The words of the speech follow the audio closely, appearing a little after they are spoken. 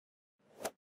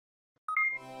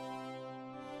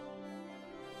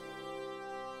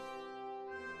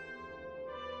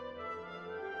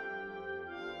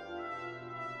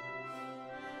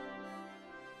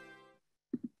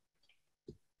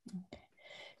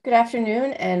Good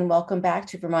afternoon and welcome back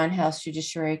to Vermont House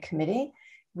Judiciary Committee.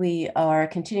 We are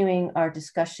continuing our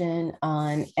discussion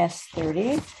on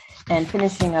S.30 and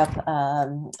finishing up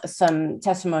some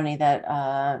testimony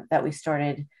that we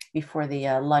started before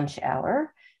the lunch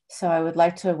hour. So I would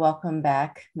like to welcome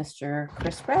back Mr.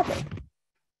 Chris Bradley.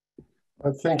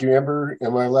 Thank you, Amber.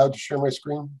 Am I allowed to share my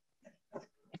screen?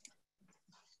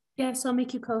 Yes, I'll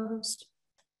make you co-host.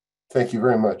 Thank you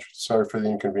very much. Sorry for the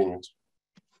inconvenience.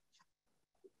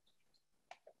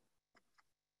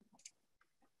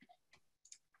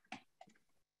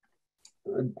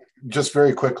 Just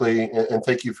very quickly, and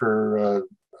thank you for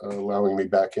allowing me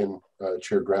back in,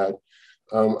 Chair Grad.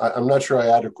 I'm not sure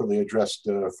I adequately addressed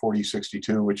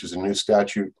 4062, which is a new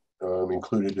statute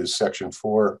included as Section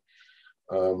 4.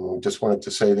 We just wanted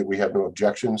to say that we have no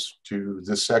objections to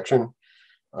this section,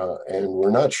 and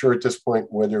we're not sure at this point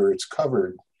whether it's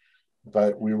covered,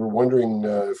 but we were wondering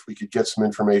if we could get some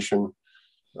information.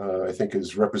 I think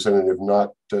as Representative Knott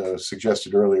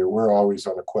suggested earlier, we're always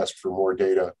on a quest for more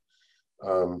data.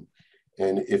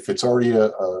 And if it's already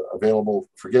available,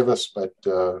 forgive us, but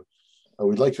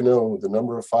we'd like to know the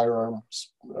number of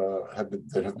firearms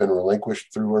that have been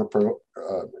relinquished through our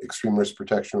extreme risk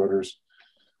protection orders,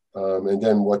 and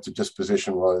then what the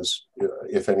disposition was,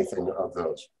 if anything, of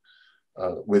those.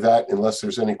 With that, unless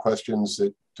there's any questions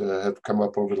that have come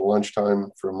up over the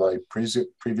lunchtime from my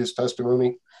previous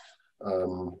testimony,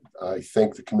 I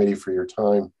thank the committee for your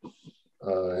time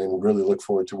and really look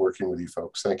forward to working with you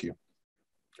folks. Thank you.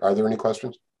 Are there any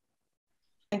questions?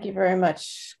 Thank you very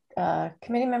much.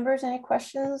 Committee members, any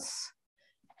questions?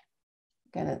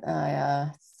 Again,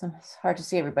 it's hard to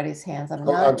see everybody's hands.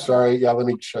 I'm sorry. Yeah, let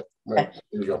me check. There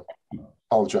you go.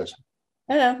 Apologize.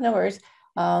 No worries.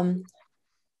 Yeah.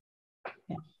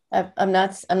 I'm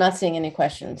not seeing any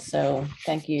questions. So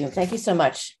thank you so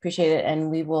much. Appreciate it, and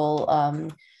we will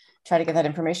try to get that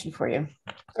information for you.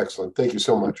 Excellent. Thank you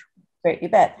so much. Great, you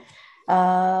bet.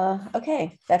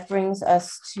 Okay, that brings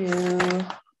us to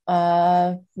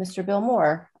Mr. Bill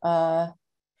Moore. Do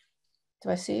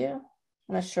I see you?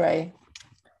 I'm not sure. I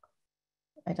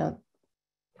don't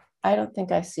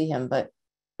think I see him, but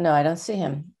no, I don't see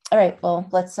him. All right, well,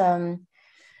 let's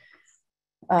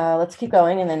keep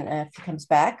going, and then if he comes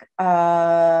back.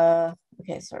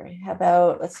 Okay, sorry. How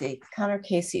about, let's see, Connor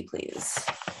Casey, please.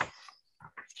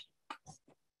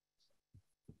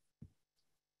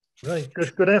 Right.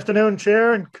 Good afternoon,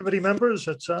 Chair and committee members.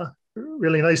 It's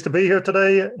really nice to be here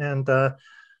today. And I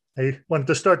wanted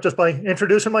to start just by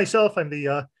introducing myself. I'm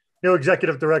the new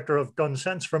executive director of Gun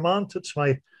Sense Vermont. It's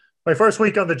my first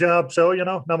week on the job, so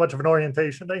not much of an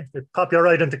orientation. They pop you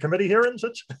right into committee hearings.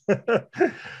 But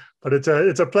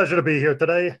it's a pleasure to be here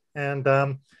today. And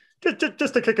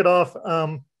just to kick it off,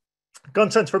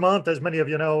 Gun Sense Vermont, as many of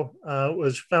you know,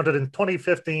 was founded in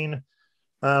 2015.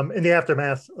 In the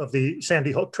aftermath of the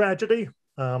Sandy Hook tragedy.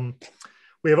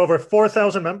 We have over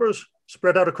 4,000 members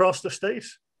spread out across the state,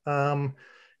 in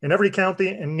every county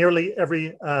and nearly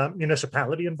every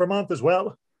municipality in Vermont as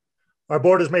well. Our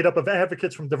board is made up of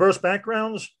advocates from diverse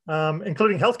backgrounds,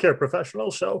 including healthcare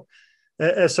professionals, so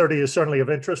S.30 is certainly of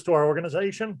interest to our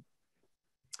organization.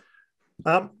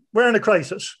 We're in a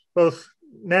crisis, both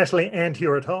nationally and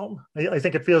here at home. I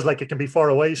think it feels like it can be far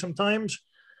away sometimes.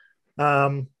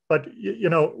 But,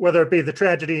 whether it be the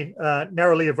tragedy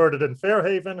narrowly averted in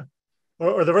Fairhaven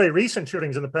or the very recent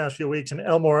shootings in the past few weeks in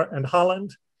Elmore and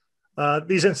Holland,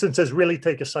 these instances really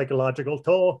take a psychological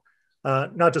toll,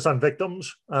 not just on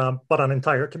victims, but on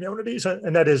entire communities.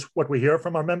 And that is what we hear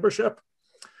from our membership.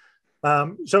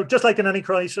 So just like in any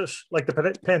crisis, like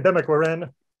the pandemic we're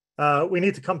in, we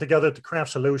need to come together to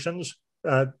craft solutions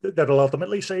that will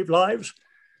ultimately save lives.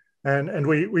 And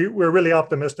we're really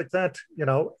optimistic that,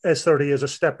 S.30 is a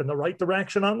step in the right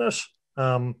direction on this.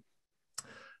 And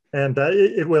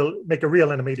it will make a real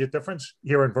and immediate difference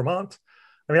here in Vermont.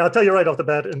 I mean, I'll tell you right off the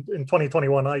bat, in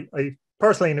 2021, I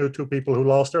personally knew 2 people who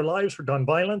lost their lives for gun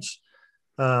violence.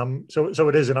 So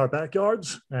it is in our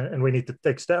backyards, and we need to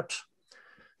take steps.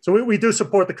 So we do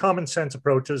support the common sense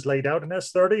approaches laid out in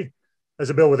S.30 as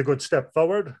a bill with a good step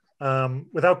forward.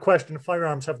 Without question,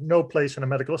 firearms have no place in a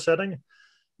medical setting.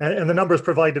 And the numbers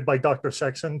provided by Dr.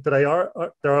 Sexton today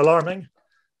they're alarming.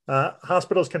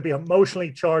 Hospitals can be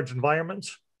emotionally charged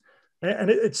environments. And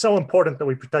it's so important that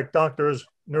we protect doctors,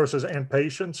 nurses, and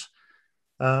patients,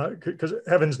 because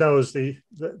heavens knows the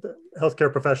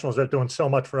healthcare professionals are doing so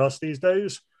much for us these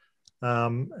days.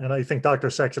 And I think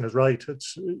Dr. Sexton is right.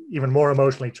 It's even more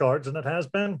emotionally charged than it has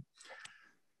been.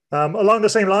 Along the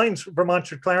same lines, Vermont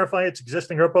should clarify its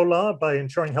existing ERPO law by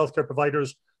ensuring healthcare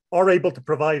providers are able to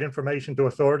provide information to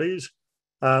authorities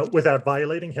without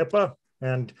violating HIPAA.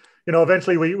 And,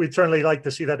 eventually we'd certainly like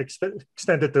to see that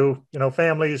extended to,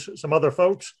 families, some other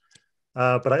folks.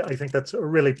 But I think that's a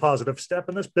really positive step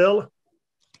in this bill.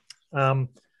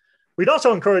 We'd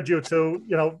also encourage you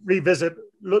to, revisit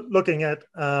looking at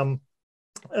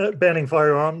banning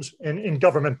firearms in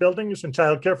government buildings and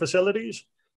childcare facilities.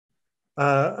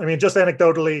 Just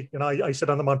anecdotally, I sit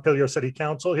on the Montpelier City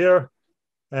Council here,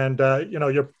 and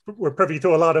we're privy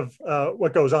to a lot of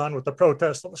what goes on with the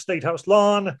protests on the State House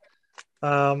lawn.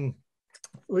 I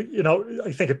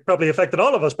think it probably affected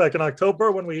all of us back in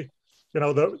October when we,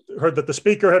 heard that the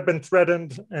speaker had been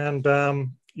threatened, and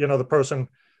the person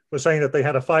was saying that they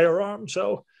had a firearm.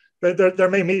 So there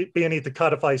may be a need to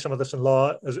codify some of this in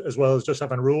law, as well as just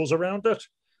having rules around it.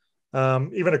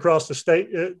 Even across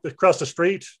the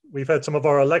street, we've had some of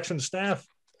our election staff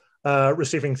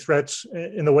receiving threats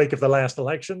in the wake of the last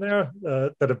election there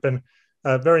that have been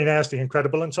very nasty and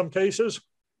credible in some cases.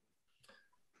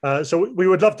 So we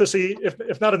would love to see,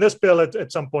 if not in this bill,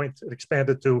 at some point it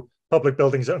expanded to public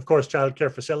buildings and, of course,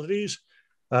 childcare facilities,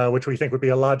 which we think would be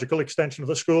a logical extension of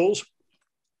the schools.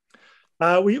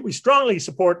 We strongly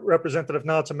support Representative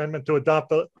Nott's amendment to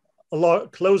adopt a law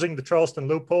closing the Charleston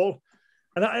loophole.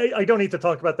 And I don't need to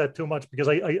talk about that too much because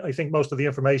I think most of the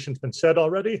information's been said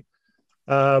already.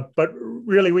 But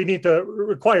really, we need to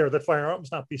require that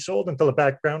firearms not be sold until a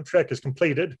background check is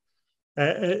completed.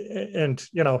 And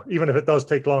even if it does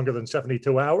take longer than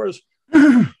 72 hours.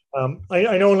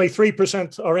 I know only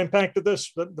 3% are impacted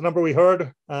the number we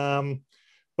heard.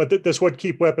 But this would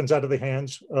keep weapons out of the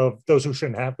hands of those who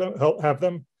shouldn't have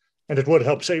them, and it would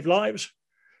help save lives.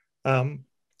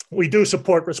 We do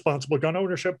support responsible gun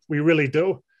ownership. We really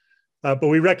do. But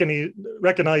we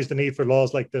recognize the need for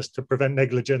laws like this to prevent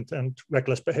negligent and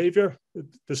reckless behavior.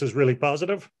 This is really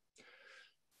positive.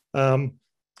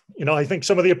 I think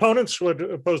some of the opponents would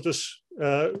oppose this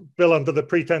bill under the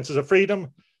pretenses of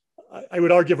freedom. I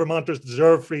would argue Vermonters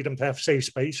deserve freedom to have safe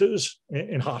spaces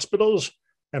in hospitals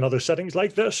and other settings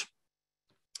like this.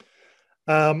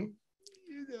 A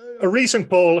recent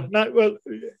poll,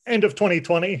 end of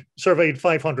 2020, surveyed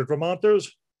 500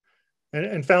 Vermonters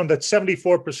and found that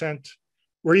 74%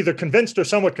 were either convinced or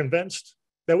somewhat convinced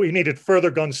that we needed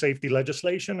further gun safety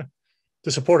legislation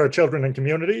to support our children and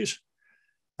communities.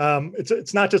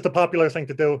 It's not just a popular thing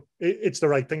to do, it's the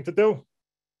right thing to do.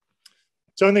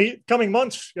 So in the coming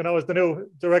months, as the new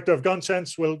director of Gun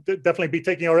Sense, we'll definitely be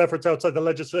taking our efforts outside the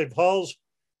legislative halls,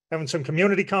 having some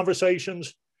community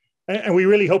conversations. And we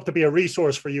really hope to be a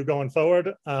resource for you going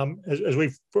forward. As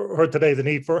we've heard today, the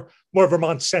need for more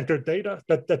Vermont-centered data.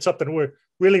 That's something we're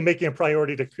really making a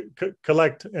priority to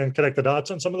collect and connect the dots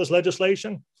on some of this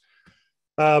legislation.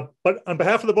 But on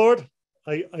behalf of the board,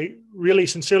 I really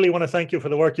sincerely want to thank you for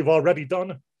the work you've already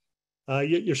done.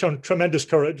 You've shown tremendous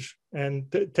courage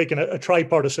and taken a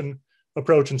tripartisan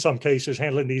approach in some cases,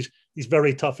 handling these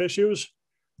very tough issues.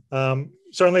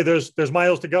 Certainly there's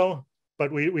miles to go,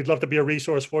 but we'd love to be a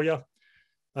resource for you.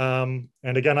 And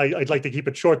again, I'd like to keep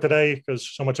it short today because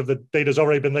so much of the data has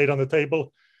already been laid on the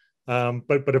table.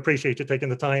 But appreciate you taking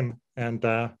the time, and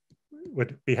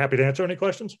would be happy to answer any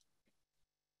questions.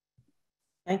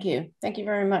 Thank you. Thank you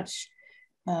very much.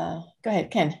 Go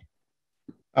ahead, Ken.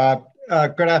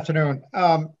 Good afternoon.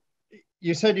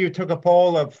 You said you took a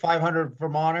poll of 500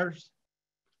 Vermonters?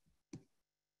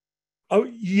 Oh,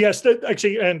 yes,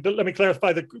 actually, and let me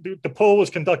clarify, the poll was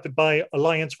conducted by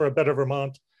Alliance for a Better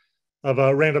Vermont of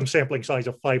a random sampling size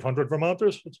of 500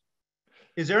 Vermonters.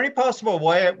 Is there any possible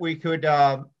way we could,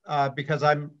 because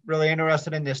I'm really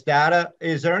interested in this data,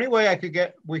 is there any way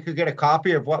we could get a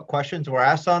copy of what questions were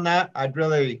asked on that? I'd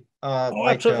really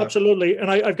like to. Absolutely, and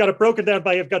I've got it broken down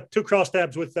by, I've got two cross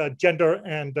tabs with gender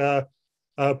and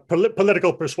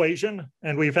political persuasion,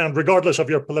 and we found regardless of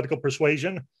your political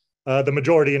persuasion, the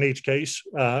majority in each case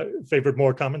favored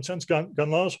more common sense gun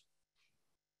laws.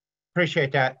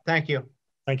 Appreciate that. Thank you.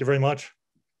 Thank you very much.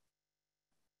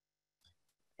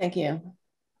 Thank you.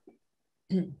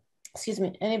 Excuse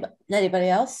me, anybody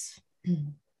else?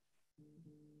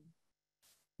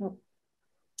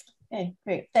 Okay,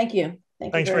 great. Thank you.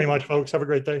 Thanks very much, folks. Have a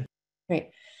great day. Great.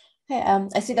 Okay,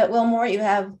 I see that Wilmore, you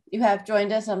have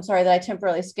joined us. I'm sorry that I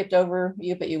temporarily skipped over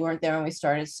you, but you weren't there when we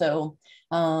started. So,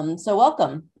 so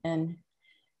welcome and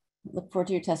look forward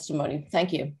to your testimony.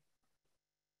 Thank you.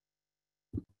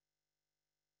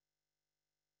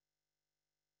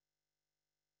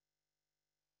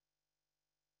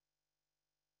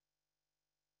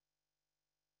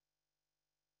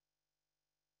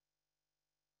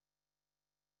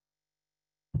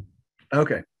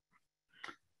 Okay.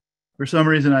 For some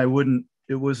reason,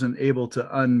 it wasn't able to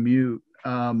unmute.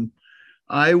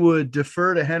 I would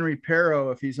defer to Henry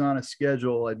Perro if he's on a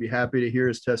schedule. I'd be happy to hear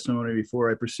his testimony before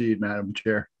I proceed, Madam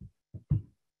Chair.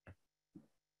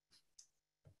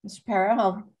 Mr.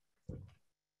 Parra,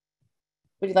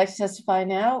 would you like to testify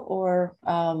now, or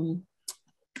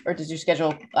does your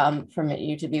schedule permit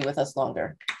you to be with us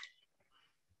longer?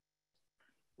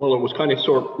 Well, it was kind of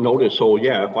short notice, so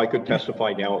yeah, if I could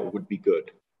testify now, it would be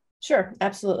good. Sure,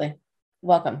 absolutely.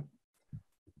 Welcome.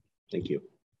 Thank you.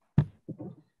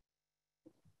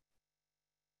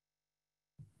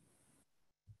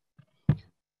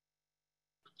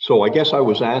 So I guess I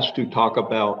was asked to talk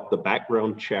about the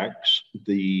background checks,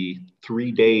 the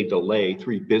 3-day delay,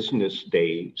 3 business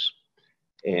days,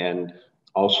 and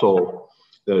also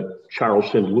the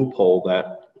Charleston loophole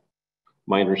that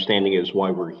my understanding is why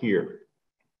we're here.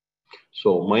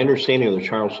 So my understanding of the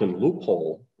Charleston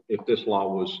loophole, if this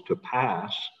law was to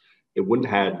pass, it wouldn't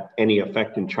have any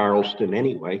effect in Charleston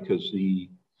anyway, because the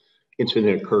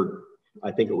incident occurred,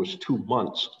 I think it was 2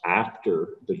 months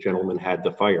after the gentleman had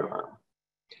the firearm.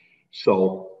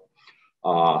 So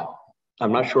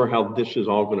I'm not sure how this is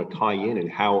all going to tie in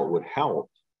and how it would help,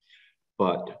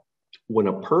 but when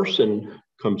a person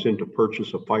comes in to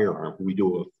purchase a firearm, we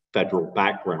do a federal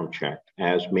background check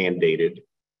as mandated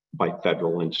by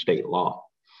federal and state law.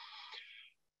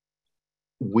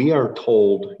 We are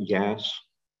told yes,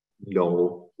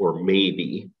 no, or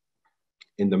maybe,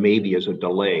 and the maybe is a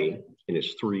delay, and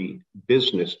it's 3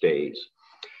 business days.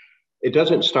 It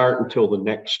doesn't start until the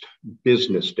next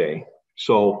business day.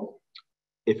 So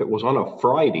if it was on a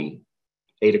Friday,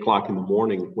 8 o'clock in the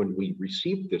morning when we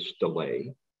received this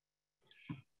delay,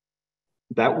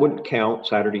 that wouldn't count.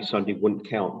 Saturday, Sunday wouldn't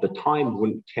count. The time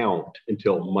wouldn't count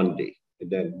until Monday.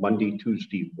 And then Monday,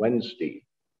 Tuesday, Wednesday.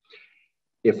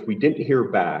 If we didn't hear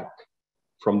back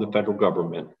from the federal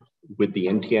government with the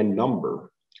NTN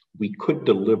number, we could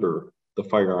deliver the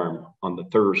firearm on the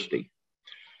Thursday.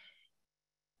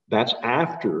 That's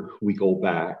after we go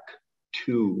back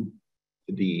to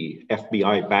the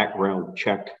FBI background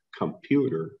check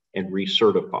computer and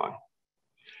recertify.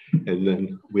 And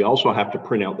then we also have to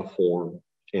print out the form,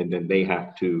 and then they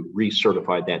have to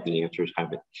recertify that the answers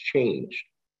haven't changed.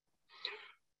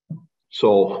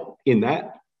 So in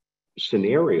that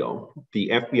scenario,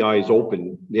 the FBI is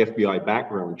open, the FBI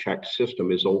background check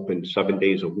system is open 7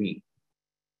 days a week.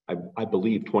 I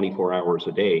believe 24 hours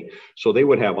a day. So they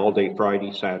would have all day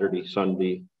Friday, Saturday,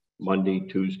 Sunday, Monday,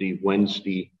 Tuesday,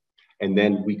 Wednesday, and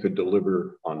then we could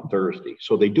deliver on Thursday.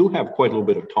 So they do have quite a little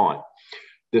bit of time.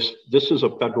 This is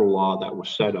a federal law that was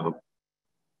set up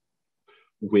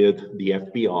with the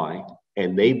FBI,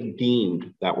 and they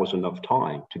deemed that was enough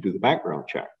time to do the background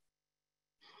check.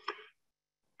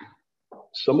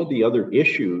 Some of the other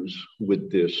issues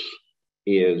with this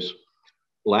is,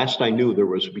 last I knew, there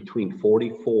was between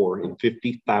 44 and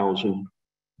 50,000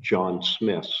 John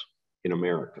Smiths in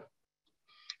America.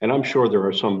 And I'm sure there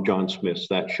are some John Smiths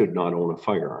that should not own a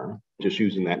firearm, just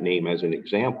using that name as an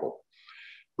example.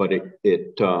 But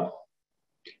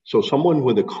so someone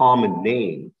with a common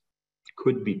name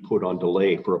could be put on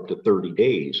delay for up to 30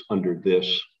 days under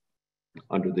this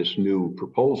new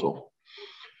proposal.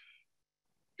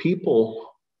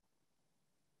 People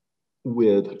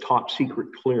with top secret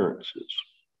clearances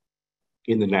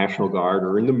in the National Guard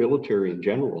or in the military in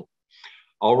general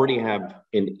already have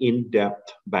an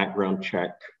in-depth background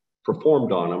check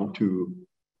performed on them to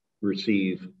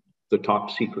receive the top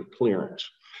secret clearance.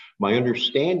 My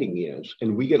understanding is,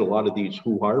 and we get a lot of these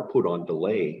who are put on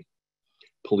delay,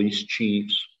 police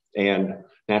chiefs and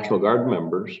National Guard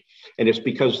members, and it's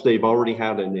because they've already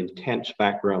had an intense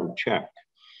background check.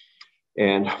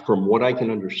 And from what I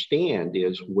can understand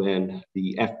is when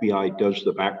the FBI does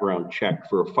the background check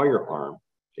for a firearm,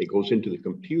 it goes into the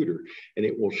computer and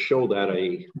it will show that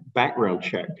a background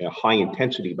check, a high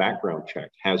intensity background check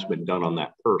has been done on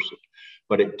that person,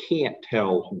 but it can't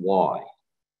tell why.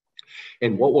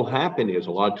 And what will happen is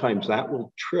a lot of times that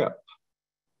will trip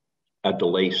a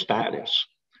delay status.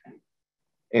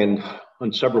 And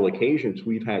on several occasions,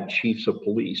 we've had chiefs of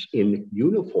police in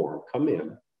uniform come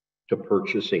in to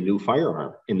purchase a new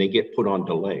firearm, and they get put on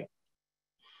delay.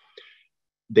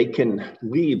 They can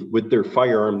leave with their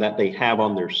firearm that they have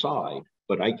on their side,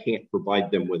 but I can't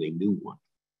provide them with a new one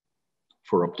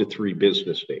for up to 3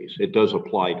 business days. It does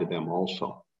apply to them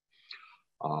also.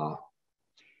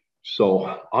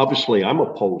 So obviously I'm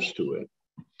opposed to it.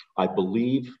 I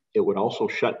believe it would also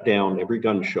shut down every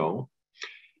gun show,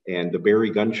 and the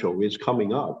Barrie Gun Show is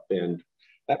coming up, and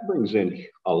that brings in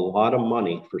a lot of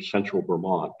money for Central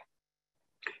Vermont.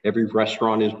 Every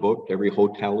restaurant is booked, every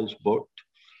hotel is booked.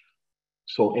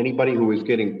 So anybody who is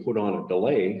getting put on a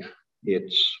delay,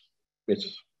 it's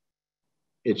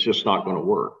it's just not going to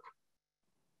work.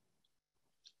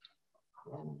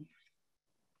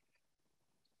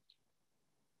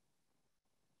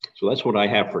 So that's what I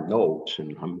have for notes,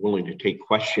 and I'm willing to take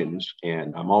questions.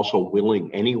 And I'm also willing,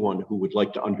 anyone who would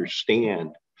like to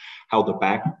understand how the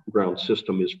background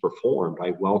system is performed,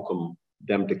 I welcome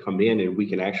them to come in and we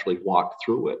can actually walk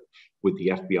through it with the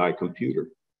FBI computer.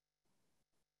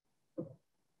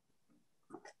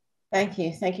 Thank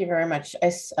you. Thank you very much. I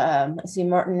see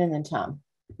Martin and then Tom.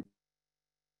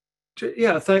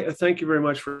 Yeah, thank you very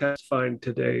much for testifying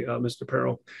today, Mr.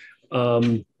 Perro.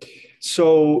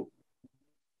 So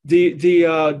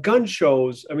the gun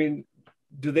shows, I mean,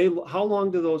 how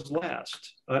long do those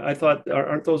last? I thought,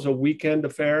 aren't those a weekend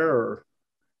affair or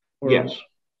yes.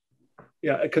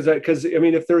 Yeah, because I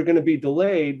mean, if they're going to be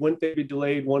delayed, wouldn't they be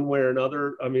delayed one way or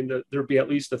another? I mean, there'd be at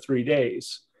least 3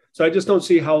 days. So I just don't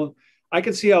see how. I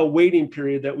can see how a waiting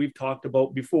period that we've talked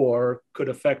about before could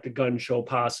affect a gun show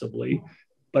possibly,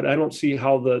 but I don't see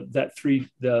how the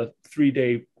 3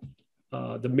 day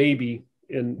the maybe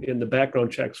in the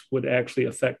background checks would actually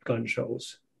affect gun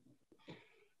shows.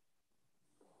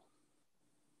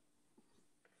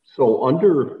 So I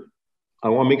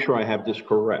want to make sure I have this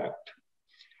correct.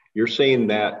 You're saying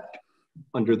that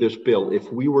under this bill, if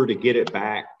we were to get it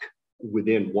back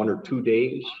within 1 or 2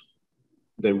 days,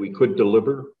 then we could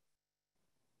deliver?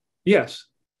 Yes.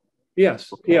 Okay.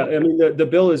 Yeah. I mean, the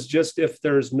bill is just if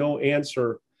there's no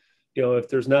answer, if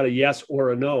there's not a yes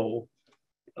or a no,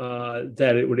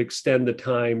 that it would extend the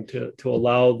time to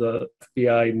allow the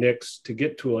FBI NICS to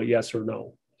get to a yes or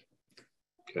no.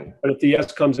 Okay. But if the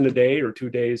yes comes in a day or 2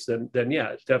 days, then yeah,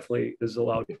 it definitely is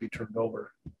allowed to be turned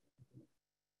over.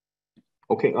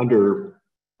 Okay, under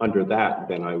that,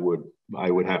 then I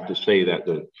would have to say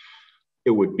that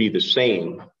it would be the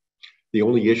same. The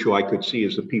only issue I could see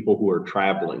is the people who are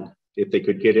traveling. If they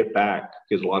could get it back,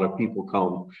 because a lot of people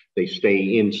come, they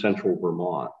stay in central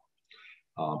Vermont.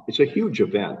 It's a huge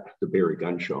event, the Barrie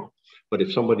Gun Show. But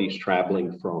if somebody's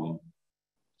traveling from,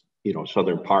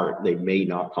 southern part, they may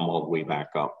not come all the way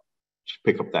back up to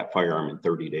pick up that firearm in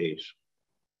 30 days.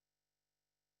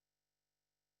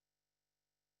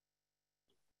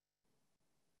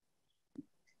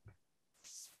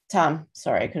 Tom,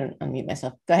 sorry, I couldn't unmute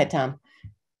myself. Go ahead, Tom.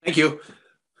 Thank you.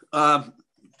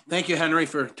 Thank you, Henry,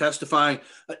 for testifying.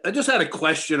 I just had a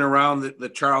question around the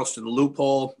Charleston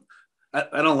loophole.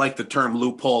 I don't like the term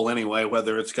loophole anyway,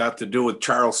 whether it's got to do with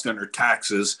Charleston or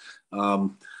taxes.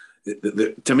 To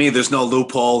me, there's no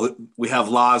loophole. We have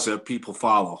laws that people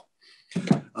follow.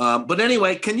 But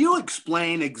anyway, can you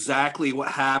explain exactly what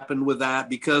happened with that?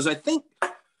 Because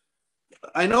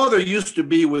I know there used to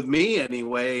be, with me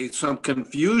anyway, some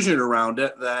confusion around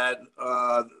it that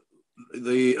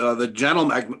the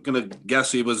gentleman, I'm going to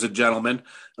guess he was a gentleman,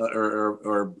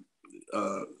 or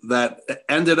that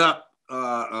ended up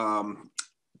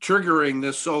triggering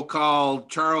this so-called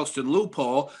Charleston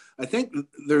loophole. I think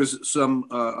there's some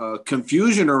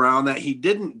confusion around that he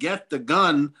didn't get the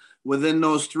gun within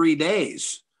those 3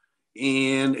 days.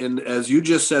 And as you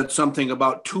just said, something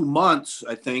about 2 months,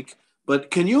 I think.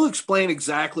 But can you explain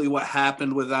exactly what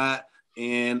happened with that,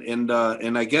 and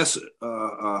I guess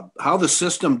how the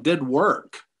system did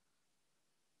work?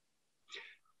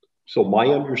 So my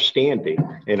understanding,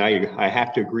 and I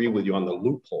have to agree with you on the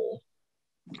loophole.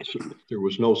 So there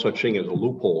was no such thing as a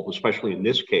loophole, especially in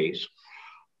this case.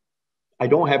 I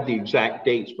don't have the exact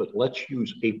dates, but let's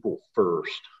use April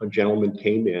 1st. A gentleman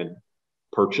came in,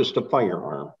 purchased a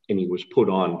firearm, and he was put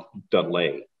on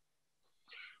delay.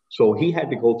 So he had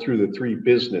to go through the 3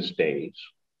 business days,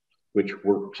 which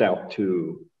works out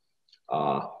to,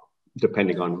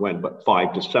 depending on when, but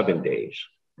 5 to 7 days.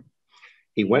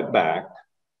 He went back,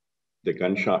 the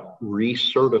gun shop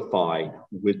recertified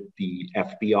with the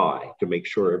FBI to make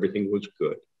sure everything was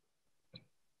good.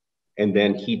 And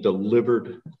then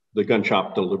the gun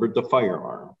shop delivered the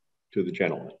firearm to the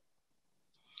gentleman.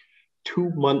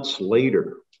 2 months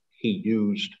later, he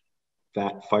used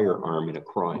that firearm in a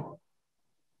crime.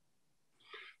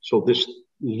 So this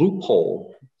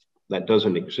loophole that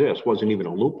doesn't exist wasn't even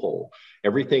a loophole.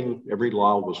 Every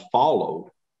law was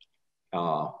followed.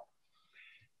 A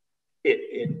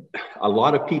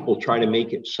lot of people try to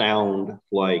make it sound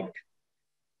like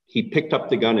he picked up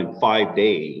the gun in 5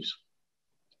 days,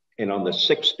 and on the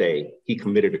 6th day, he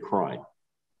committed a crime.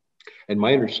 And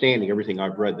my understanding, everything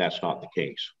I've read, that's not the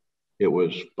case. It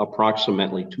was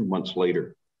approximately 2 months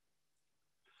later.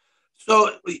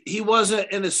 So he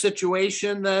wasn't in a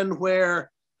situation then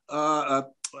where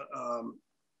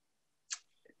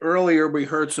earlier we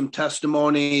heard some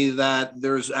testimony that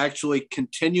there's actually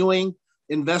continuing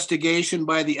investigation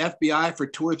by the FBI for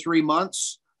 2 or 3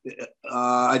 months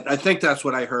I think that's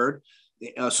what I heard.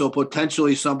 So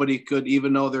potentially somebody could,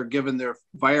 even though they're given their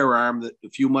firearm, that a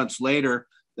few months later,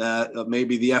 that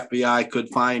maybe the FBI could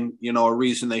find, a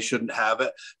reason they shouldn't have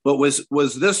it. But was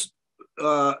this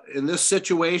in this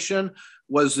situation?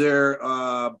 Was there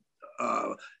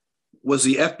was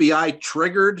the FBI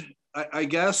triggered? I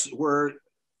guess where.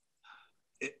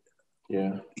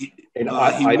 Yeah, and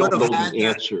I don't know the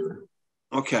answer.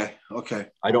 Okay.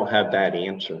 I don't have that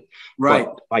answer. Right.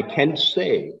 But I can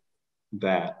say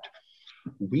that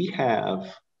we have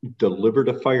delivered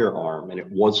a firearm and it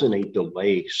wasn't a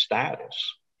delay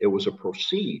status. It was a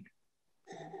proceed.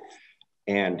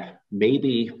 And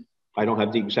maybe, I don't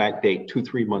have the exact date,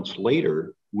 2-3 months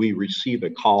later, we receive a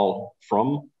call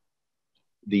from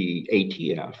the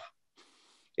ATF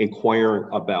inquiring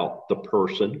about the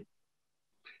person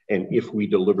and if we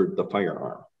delivered the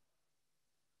firearm.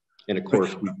 And of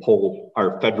course, we pull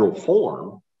our federal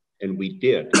form, and we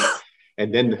did.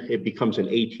 And then it becomes an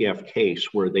ATF case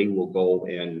where they will go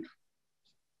and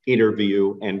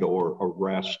interview and or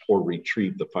arrest or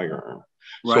retrieve the firearm.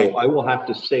 Right. So I will have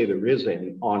to say there is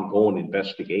an ongoing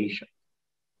investigation.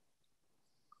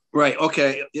 Right.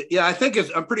 Okay. Yeah,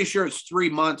 I'm pretty sure it's 3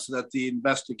 months that the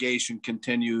investigation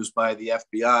continues by the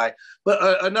FBI.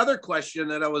 But another question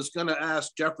that I was going to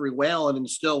ask Jeffrey Whalen, and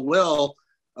still will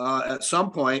at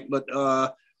some point, but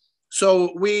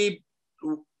so we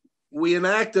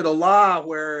enacted a law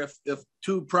where if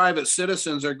two private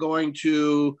citizens are going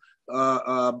to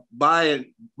buy,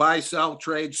 sell,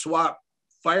 trade, swap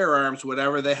firearms,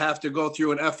 whatever, they have to go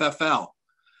through an FFL.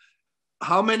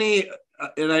 How many?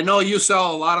 And I know you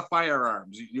sell a lot of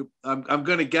firearms. I'm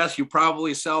going to guess you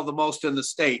probably sell the most in the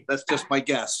state. That's just my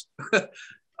guess.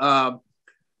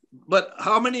 But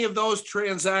how many of those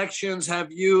transactions have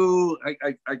you?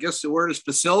 I guess the word is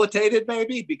facilitated,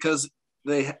 maybe, because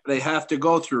they have to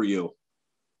go through you.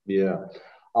 Yeah.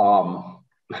 I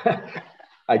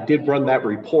did run that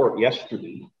report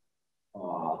yesterday.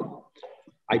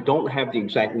 I don't have the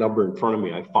exact number in front of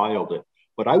me. I filed it,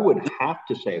 but I would have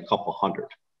to say a couple hundred.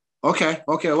 Okay.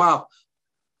 Wow.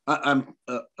 I'm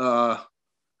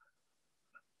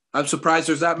surprised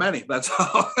there's that many. That's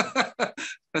all.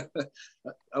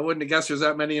 I wouldn't have guessed there's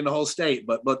that many in the whole state,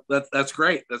 but that's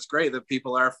great. That's great that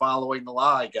people are following the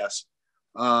law, I guess.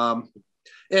 And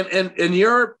in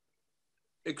your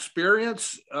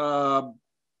experience, no,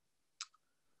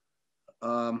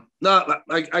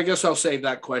 I guess I'll save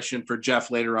that question for Jeff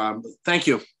later on. Thank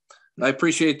you. I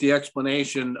appreciate the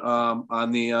explanation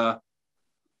on the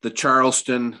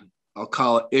Charleston, I'll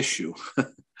call it, issue.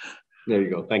 There you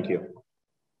go. Thank you.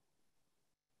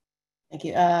 Thank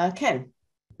you. Ken.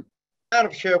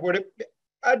 Madam Chair,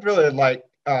 I'd really like,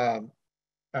 I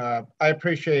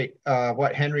appreciate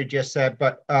what Henry just said,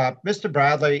 but Mr.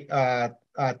 Bradley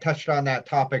touched on that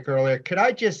topic earlier. Could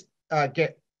I just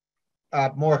get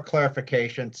more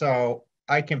clarification so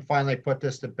I can finally put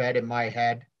this to bed in my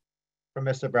head from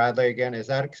Mr. Bradley again? Is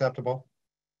that acceptable?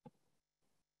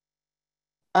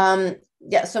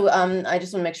 Yeah, so I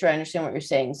just want to make sure I understand what you're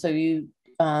saying. So you,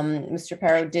 Mr.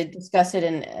 Parrow did discuss it,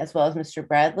 and as well as Mr.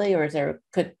 Bradley, or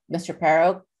could Mr.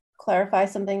 Parrow clarify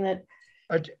something that?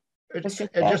 I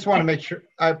just want to make sure.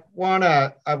 I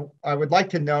would like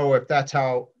to know if that's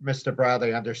how Mr.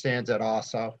 Bradley understands it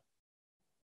also.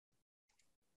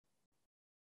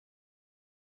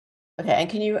 Okay, and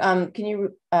can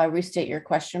you restate your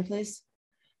question, please?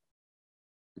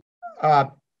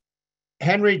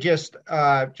 Henry just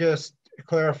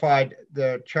clarified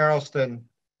the Charleston.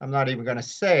 I'm not even going to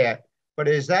say it, but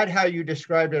is that how you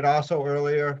described it also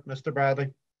earlier, Mr. Bradley?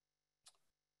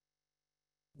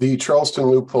 The Charleston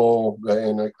loophole,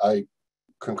 and I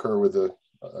concur with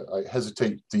I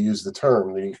hesitate to use the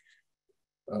term.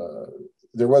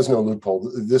 There was no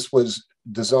loophole. This was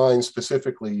designed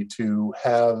specifically to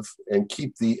have and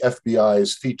keep the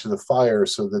FBI's feet to the fire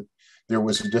so that there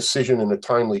was a decision in a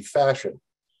timely fashion.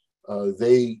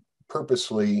 They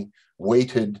purposely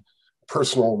weighted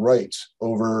personal rights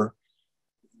over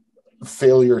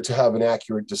failure to have an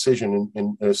accurate decision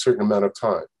in a certain amount of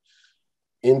time.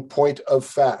 In point of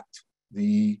fact,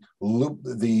 the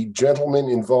gentleman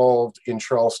involved in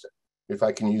Charleston, if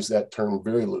I can use that term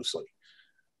very loosely,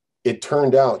 it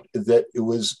turned out that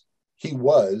he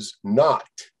was not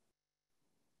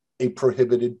a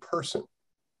prohibited person.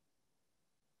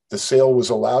 The sale was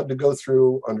allowed to go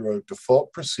through under a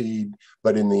default proceed,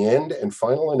 but in the end and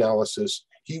final analysis,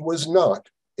 he was not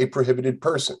a prohibited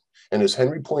person. And as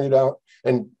Henry pointed out,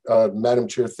 and Madam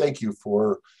Chair, thank you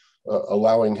for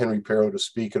allowing Henry Parrow to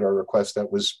speak at our request.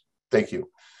 Thank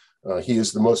you. He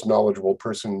is the most knowledgeable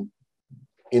person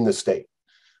in the state.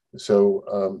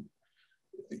 So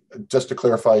just to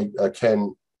clarify,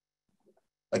 Ken,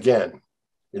 again,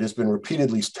 it has been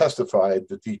repeatedly testified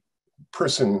that the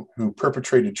person who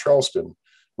perpetrated Charleston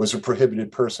was a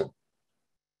prohibited person.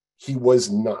 He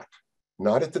was not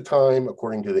at the time,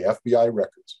 according to the FBI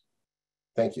records.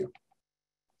 Thank you.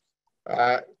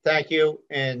 Thank you.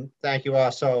 And thank you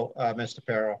also, Mr.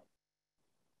 Farrell.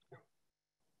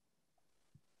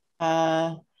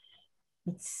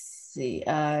 Let's see,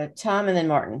 Tom and then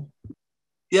Martin.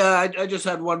 Yeah, I just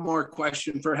had one more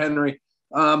question for Henry.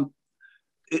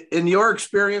 In your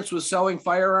experience with selling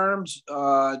firearms,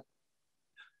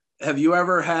 have you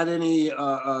ever had any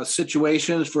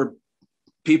situations where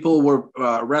people were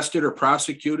arrested or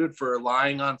prosecuted for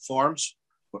lying on forms?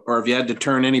 Or have you had to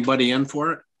turn anybody in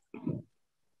for it?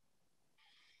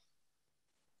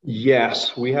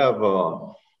 Yes, we have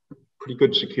a pretty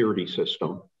good security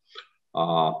system.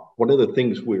 One of the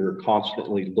things we're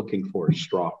constantly looking for is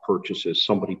straw purchases,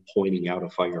 somebody pointing out a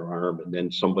firearm and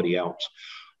then somebody else.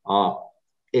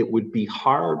 It would be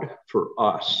hard for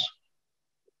us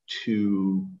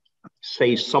to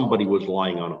say somebody was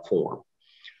lying on a form.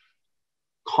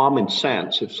 Common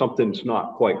sense, if something's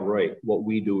not quite right, what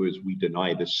we do is we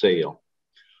deny the sale.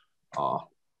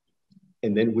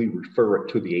 And then we refer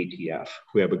it to the ATF.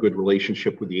 We have a good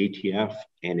relationship with the ATF.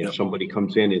 And if somebody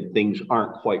comes in and things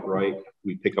aren't quite right,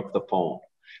 we pick up the phone.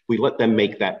 We let them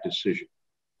make that decision.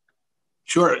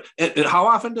 Sure. And how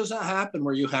often does that happen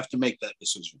where you have to make that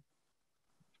decision?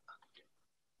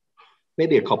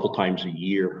 Maybe a couple times a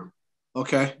year.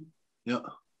 Okay. Yeah.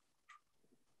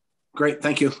 Great.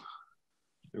 Thank you.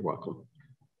 You're welcome.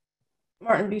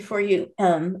 Martin, before you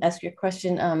ask your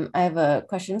question, I have a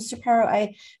question. Mr. Perro,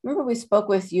 I remember we spoke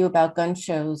with you about gun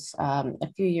shows a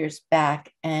few years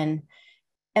back. And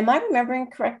am I remembering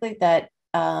correctly that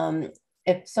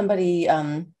if somebody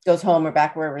goes home or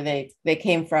back wherever they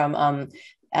came from,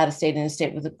 out of state, in a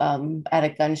state with at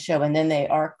a gun show, and then they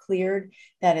are cleared,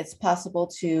 that it's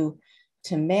possible to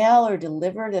mail or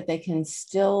deliver, that they can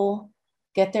still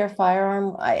get their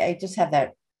firearm? I just have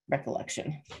that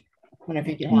recollection. I wonder if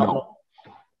you can help.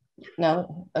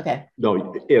 No? Okay.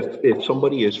 No, if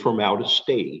somebody is from out of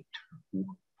state,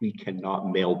 we cannot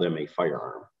mail them a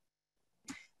firearm.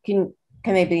 Can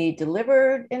they be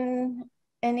delivered in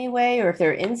any way? Or if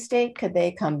they're in state, could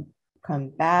they come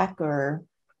back? Or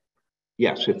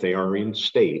yes, if they are in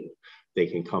state, they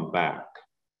can come back.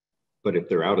 But if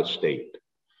they're out of state,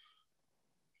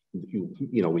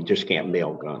 you know, we just can't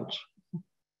mail guns.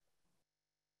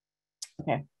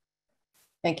 Okay.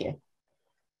 Thank you.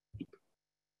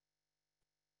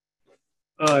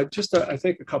 I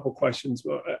think a couple questions.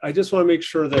 I just want to make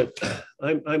sure that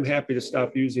I'm happy to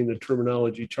stop using the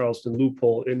terminology Charleston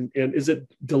loophole. And is it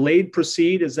delayed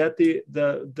proceed? Is that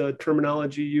the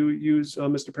terminology you use,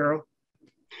 Mr. Perro?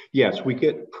 Yes, we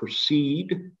get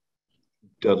proceed,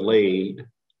 delayed,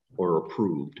 or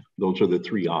approved. Those are the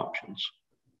three options.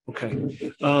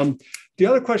 Okay. The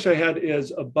other question I had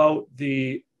is about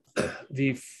the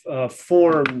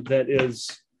form that is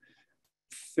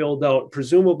filled out.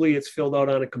 Presumably it's filled out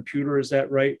on a computer. Is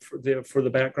that right, for the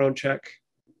background check?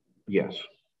 Yes.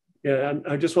 Yeah,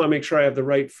 I just want to make sure I have the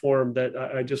right form. That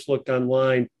I just looked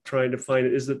online trying to find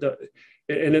it. Is it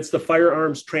and it's the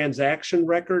firearms transaction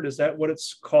record? Is that what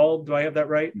it's called? Do I have that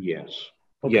right? Yes.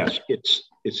 Okay. Yes,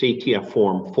 it's ATF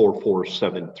form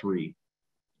 4473.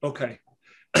 Okay.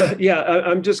 Yeah,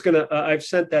 I'm just gonna. I've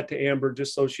sent that to Amber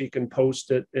just so she can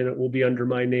post it, and it will be under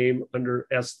my name under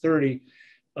S30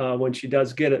 when she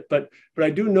does get it. But I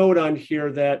do note on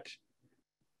here that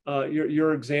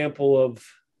your example of,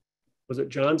 was it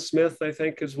John Smith, I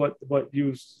think is what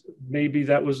you, maybe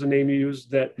that was the name you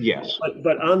used. That yes.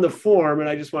 But on the form, and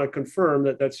I just want to confirm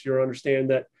that that's your understanding,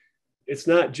 that it's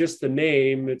not just the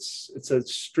name. It's a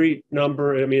street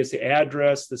number. I mean, it's the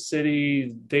address, the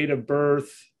city, date of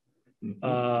birth.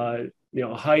 You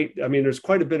know, height. I mean, there's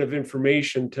quite a bit of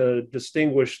information to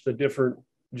distinguish the different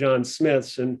John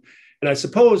Smiths. And I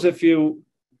suppose if you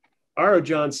are a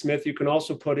John Smith, you can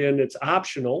also put in, it's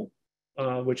optional,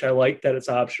 which I like that it's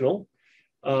optional.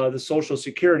 The social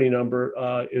security number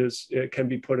it can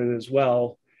be put in as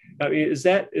well. I mean, is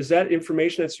that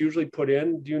information that's usually put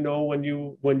in? Do you know when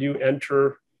you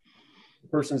enter a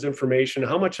person's information,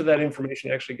 how much of that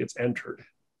information actually gets entered?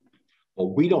 Well,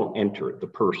 we don't enter it, the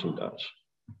person does.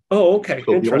 Oh, okay.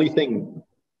 So the only thing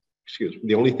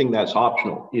that's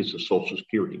optional is the social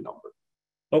security number.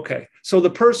 Okay. So the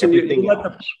person,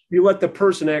 you let the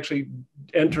person actually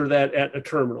enter that at a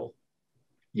terminal.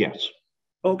 Yes.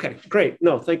 Okay, great.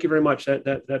 No, thank you very much.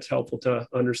 That's helpful to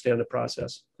understand the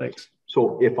process. Thanks.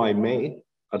 So if I may,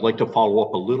 I'd like to follow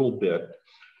up a little bit.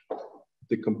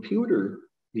 The computer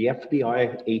the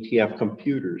FBI ATF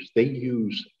computers, they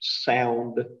use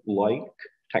sound-like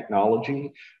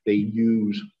technology. They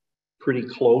use pretty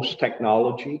close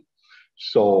technology.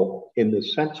 So in the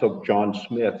sense of John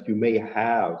Smith, you may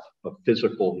have a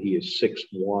physical, he is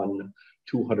 6'1",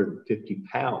 250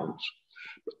 pounds.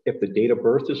 If the date of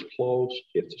birth is close,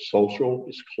 if the social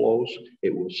is close,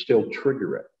 it will still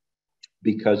trigger it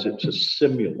because it's a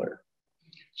similar.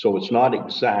 So it's not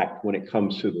exact when it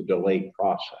comes to the delay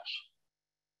process.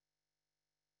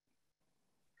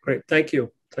 Great, thank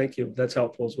you. Thank you. That's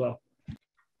helpful as well.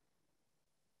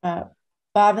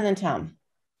 Bob and then Tom.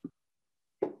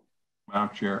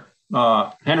 Madam Chair.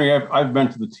 Henry, I've been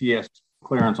to the TS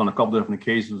clearance on a couple different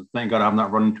occasions. Thank God I've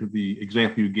not run into the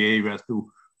example you gave as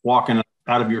to walking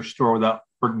out of your store without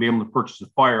being able to purchase a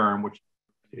firearm, which,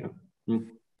 yeah.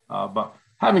 But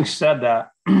having said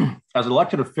that, as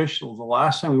elected officials, the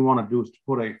last thing we want to do is to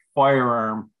put a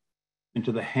firearm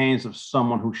into the hands of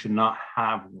someone who should not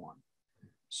have one.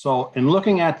 So in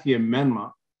looking at the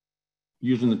amendment,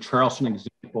 using the Charleston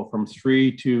example from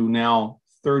 3 to now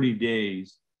 30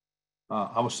 days,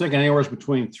 I was thinking anywhere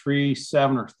between 3,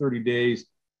 7, or 30 days.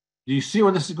 Do you see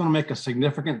where this is going to make a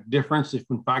significant difference if,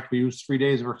 in fact, we use 3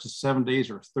 days versus 7 days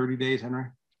or 30 days, Henry?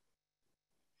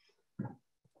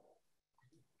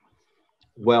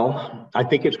 Well, I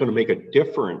think it's going to make a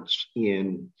difference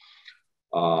in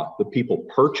the people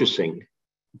purchasing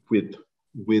with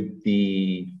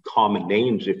the common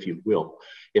names, if you will.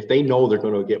 If they know they're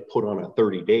going to get put on a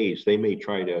 30 days, they may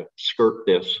try to skirt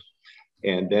this,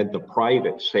 and then the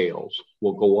private sales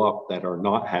will go up that are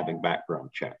not having background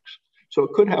checks. So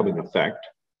it could have an effect,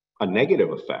 a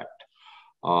negative effect.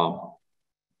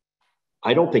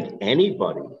 I don't think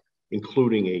anybody,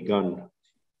 including a gun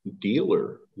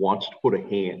dealer, wants to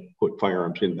put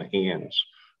firearms in the hands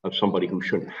of somebody who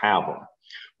shouldn't have them.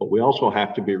 But we also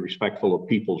have to be respectful of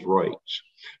people's rights.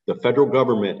 The federal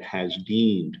government has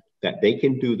deemed that they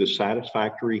can do the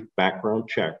satisfactory background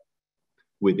check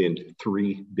within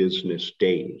 3 business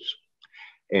days.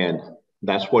 And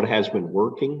that's what has been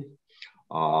working.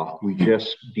 We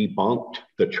just debunked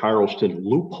the Charleston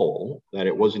loophole, that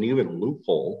it wasn't even a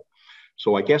loophole.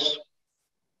 So I guess,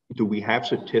 do we have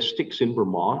statistics in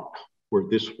Vermont where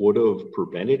this would have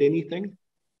prevented anything?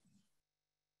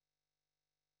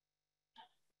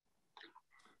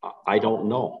 I don't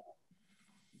know.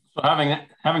 So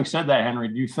having said that, Henry,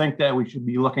 do you think that we should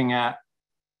be looking at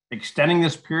extending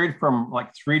this period from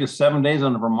like 3 to 7 days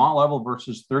on the Vermont level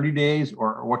versus 30 days,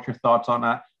 or what's your thoughts on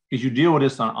that? Because you deal with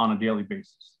this on a daily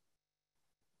basis.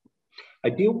 I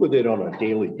deal with it on a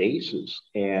daily basis,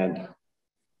 and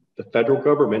the federal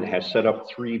government has set up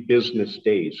 3 business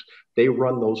days. They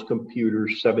run those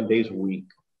computers 7 days a week,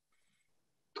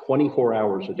 24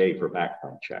 hours a day for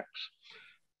background checks.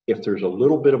 If there's a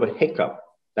little bit of a hiccup,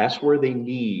 that's where they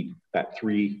need that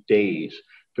 3 days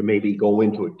to maybe go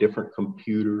into a different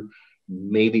computer,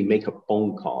 maybe make a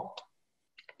phone call.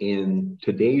 In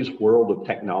today's world of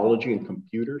technology and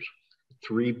computers,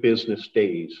 3 business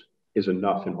days is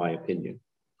enough, in my opinion.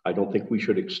 I don't think we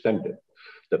should extend it.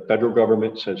 The federal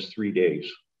government says 3 days.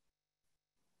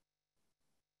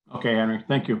 Okay, Henry,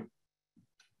 thank you.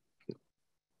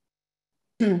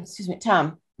 Excuse me,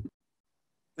 Tom.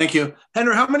 Thank you.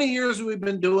 Henry, how many years have we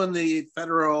been doing the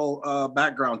federal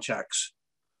background checks?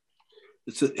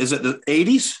 Is it the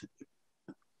 80s?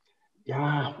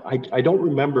 Yeah, I don't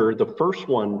remember. The first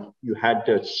one, you had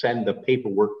to send the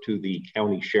paperwork to the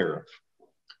county sheriff.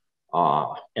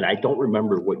 And I don't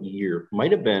remember what year.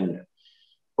 Might have been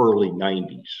early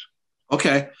 90s.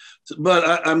 Okay.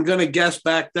 But I'm going to guess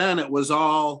back then it was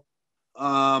all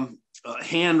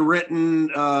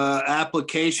handwritten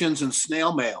applications and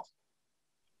snail mail.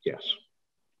 Yes.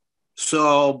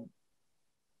 So,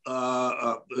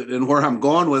 and where I'm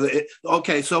going with it.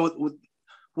 Okay. So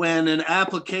when an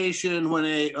application, when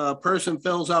a person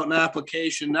fills out an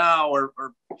application now or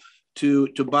to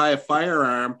buy a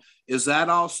firearm, is that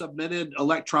all submitted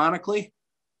electronically?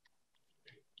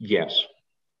 Yes.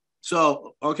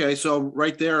 So, okay. So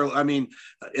right there, I mean,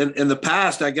 in the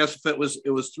past, I guess if it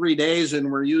was 3 days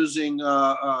and we're using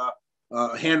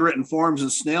handwritten forms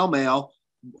and snail mail,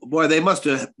 boy, they must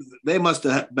have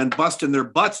been busting their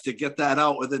butts to get that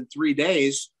out within 3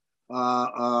 days.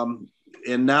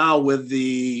 And now with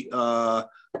the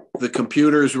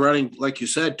computers running, like you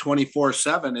said,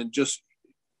 24/7 and just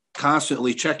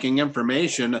constantly checking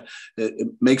information, it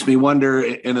makes me wonder,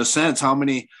 in a sense, how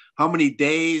many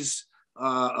days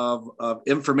of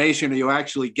information are you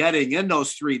actually getting in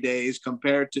those 3 days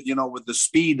compared to, with the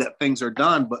speed that things are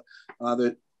done. But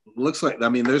it looks like, I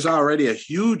mean, there's already a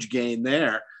huge gain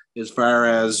there as far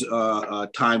as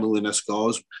timeliness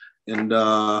goes. And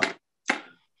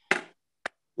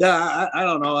Yeah, I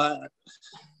don't know.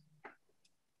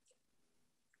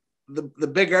 The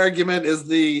big argument is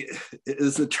the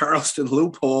Charleston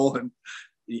loophole, and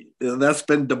that's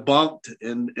been debunked.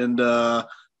 And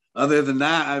other than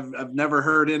that, I've never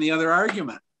heard any other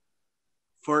argument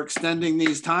for extending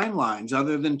these timelines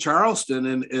other than Charleston,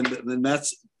 and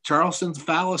that's Charleston's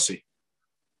fallacy.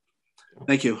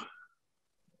 Thank you.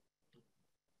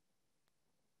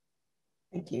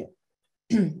 Thank you.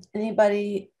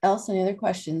 Anybody else? Any other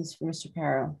questions for Mr.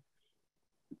 Parrow?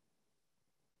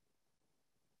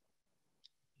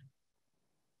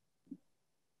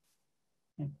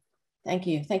 Thank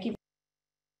you. Thank you.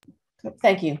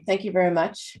 Thank you. Thank you very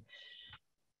much.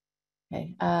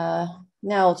 Okay. Now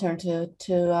we'll turn to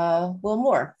Will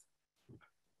Moore.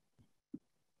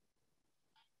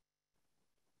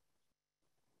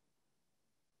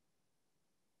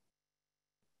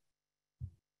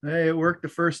 Hey, it worked the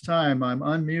first time. I'm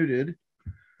unmuted.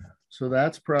 So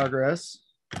that's progress.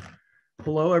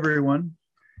 Hello, everyone.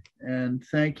 And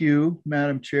thank you,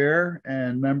 Madam Chair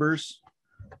and members,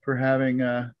 for having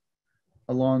a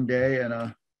long day and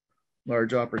a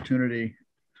large opportunity.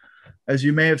 As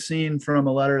you may have seen from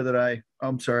a letter that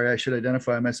I'm sorry, I should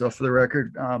identify myself for the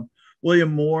record.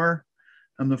 William Moore,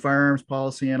 I'm the Firearms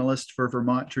Policy Analyst for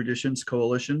Vermont Traditions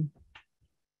Coalition.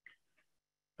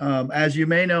 As you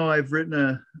may know, I've written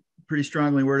a pretty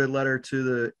strongly worded letter to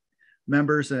the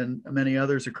members and many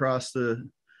others across the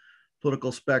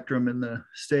political spectrum in the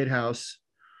State House,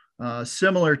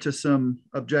 similar to some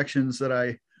objections that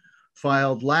I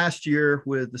filed last year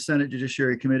with the Senate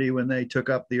Judiciary Committee when they took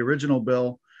up the original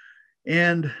bill,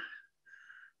 and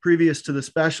previous to the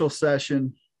special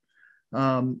session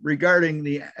regarding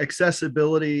the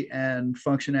accessibility and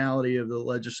functionality of the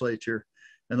legislature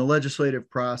and the legislative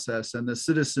process and the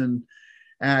citizen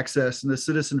access and the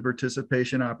citizen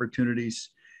participation opportunities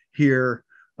here,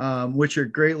 which are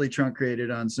greatly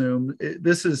truncated on Zoom.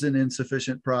 This is an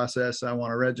insufficient process. I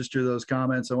want to register those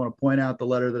comments. I want to point out the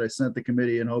letter that I sent the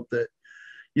committee and hope that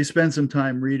you spend some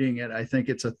time reading it. I think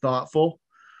it's a thoughtful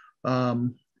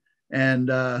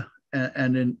and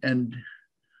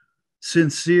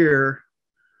sincere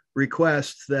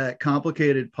request that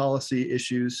complicated policy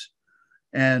issues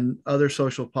and other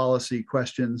social policy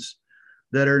questions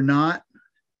that are not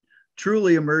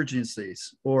truly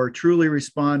emergencies or truly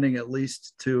responding at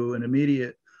least to an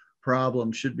immediate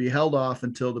problem should be held off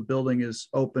until the building is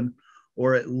open,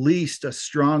 or at least a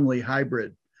strongly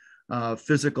hybrid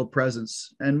physical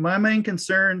presence. And my main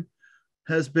concern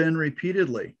has been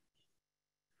repeatedly,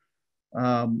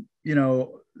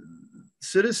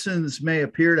 citizens may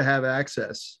appear to have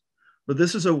access, but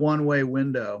this is a one-way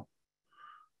window.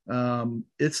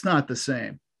 It's not the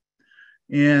same.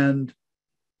 And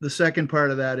the second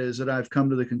part of that is that I've come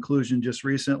to the conclusion just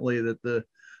recently that the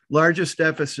largest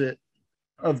deficit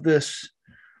of this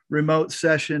remote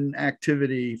session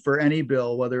activity for any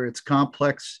bill, whether it's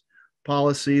complex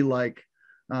policy like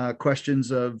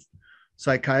questions of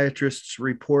psychiatrists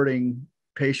reporting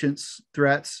patients'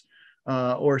 threats,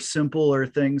 or simpler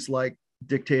things like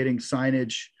dictating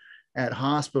signage at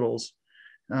hospitals,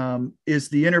 is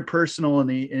the interpersonal and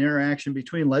the interaction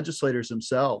between legislators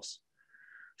themselves.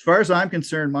 As far as I'm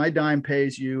concerned, my dime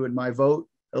pays you and my vote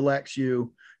elects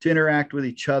you to interact with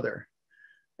each other.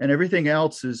 And everything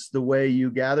else is the way you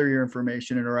gather your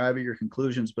information and arrive at your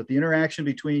conclusions. But the interaction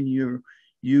between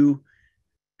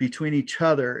between each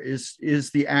other is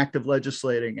the act of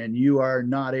legislating, and you are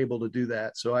not able to do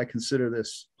that. So I consider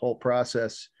this whole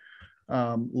process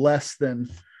less than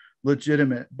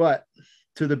legitimate. But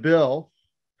to the bill,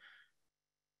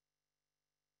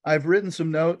 I've written some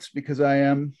notes because I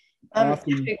am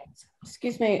often.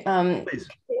 Excuse me. Please.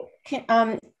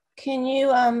 Can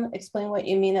you explain what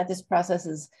you mean that this process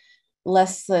is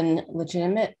less than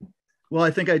legitimate? Well, I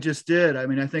think I just did. I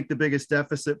mean, I think the biggest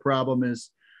deficit problem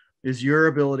is your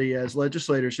ability as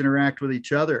legislators to interact with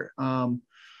each other.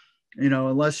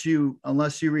 Unless you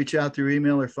reach out through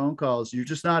email or phone calls, you're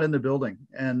just not in the building.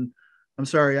 And I'm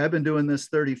sorry, I've been doing this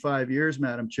 35 years,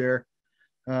 Madam Chair.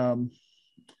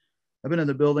 I've been in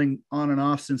the building on and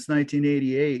off since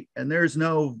 1988, and there's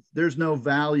no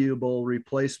valuable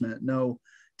replacement, no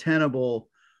tenable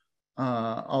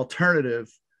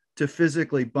alternative to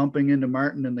physically bumping into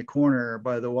Martin in the corner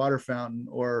by the water fountain,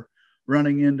 or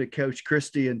running into Coach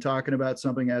Christie and talking about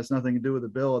something that has nothing to do with the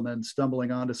bill, and then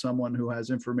stumbling onto someone who has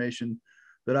information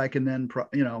that I can then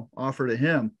offer to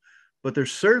him. But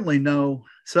there's certainly no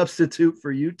substitute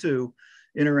for you two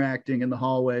interacting in the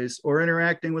hallways or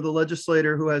interacting with a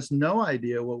legislator who has no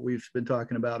idea what we've been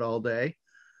talking about all day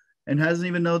and hasn't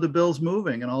even know the bill's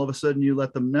moving. And all of a sudden you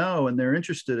let them know and they're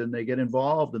interested and they get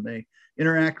involved and they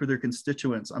interact with their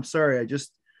constituents. I'm sorry,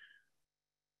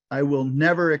 I will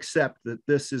never accept that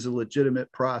this is a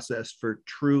legitimate process for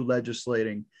true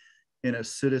legislating in a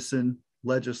citizen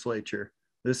legislature.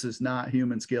 This is not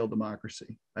human scale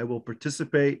democracy. I will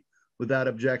participate without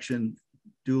objection,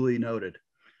 duly noted.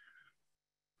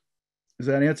 Does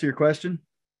that answer your question?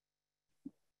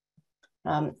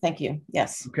 Thank you.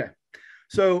 Yes. Okay.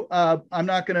 So I'm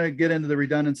not going to get into the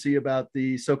redundancy about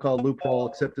the so-called loophole,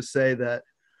 except to say that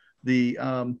the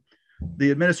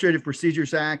Administrative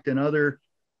Procedures Act and other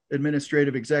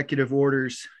administrative executive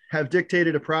orders have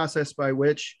dictated a process by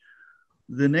which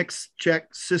the NICS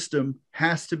check system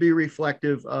has to be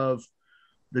reflective of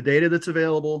the data that's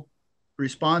available,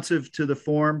 responsive to the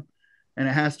form, and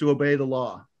it has to obey the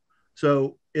law.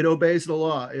 So it obeys the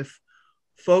law. If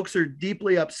folks are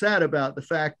deeply upset about the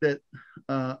fact that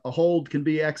a hold can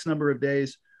be X number of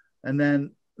days and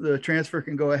then the transfer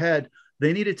can go ahead,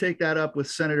 they need to take that up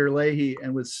with Senator Leahy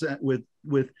and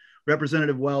with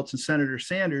Representative Welch and Senator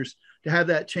Sanders to have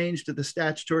that changed to the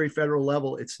statutory federal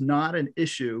level. It's not an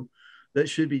issue that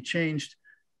should be changed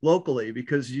locally,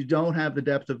 because you don't have the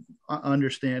depth of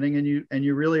understanding, and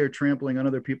you really are trampling on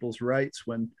other people's rights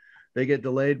when they get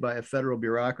delayed by a federal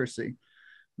bureaucracy.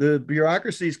 The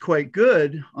bureaucracy is quite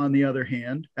good, on the other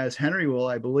hand, as Henry will,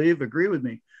 I believe, agree with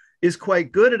me, is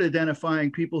quite good at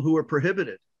identifying people who are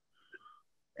prohibited.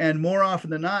 And more often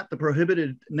than not, the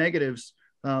prohibited negatives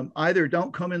either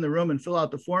don't come in the room and fill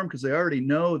out the form because they already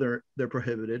know they're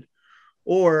prohibited,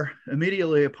 or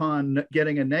immediately upon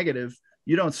getting a negative,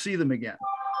 you don't see them again.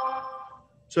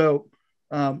 So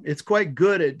it's quite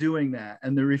good at doing that.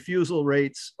 And the refusal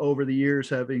rates over the years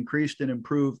have increased and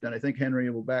improved. And I think Henry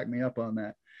will back me up on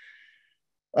that.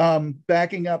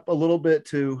 Backing up a little bit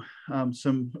to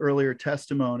some earlier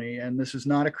testimony, and this is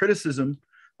not a criticism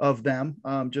of them,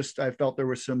 just I felt there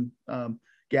were some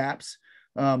gaps.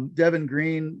 Devin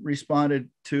Green responded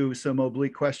to some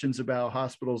oblique questions about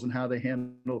hospitals and how they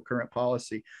handle current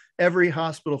policy. Every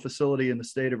hospital facility in the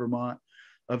state of Vermont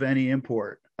of any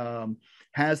import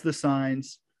has the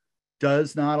signs,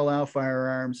 does not allow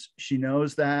firearms. She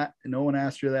knows that, and no one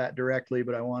asked her that directly,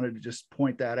 but I wanted to just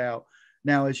point that out.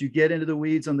 Now, as you get into the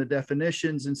weeds on the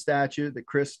definitions and statute that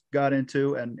Chris got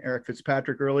into and Eric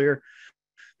Fitzpatrick earlier,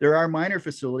 there are minor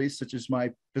facilities, such as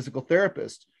my physical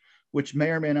therapist, which may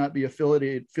or may not be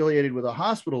affiliated with a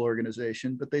hospital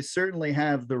organization, but they certainly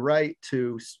have the right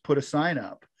to put a sign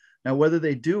up. Now, whether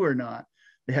they do or not,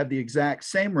 they have the exact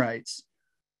same rights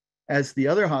as the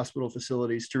other hospital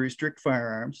facilities to restrict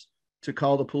firearms, to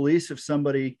call the police if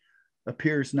somebody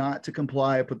appears not to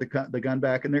comply, put the gun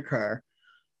back in their car,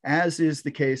 as is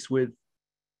the case with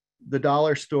the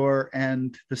dollar store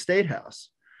and the State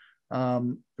House.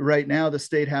 Right now, the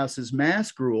State House's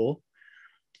mask rule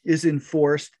is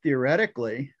enforced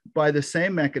theoretically by the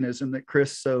same mechanism that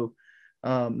Chris so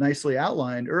nicely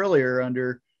outlined earlier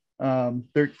under 13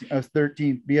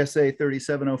 BSA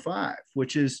 3705,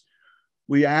 which is,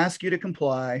 we ask you to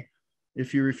comply.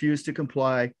 If you refuse to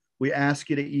comply, we ask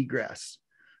you to egress.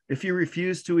 If you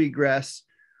refuse to egress,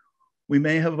 we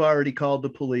may have already called the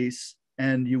police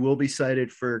and you will be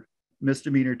cited for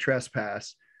misdemeanor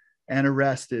trespass and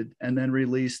arrested and then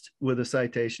released with a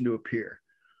citation to appear.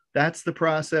 That's the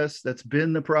process. That's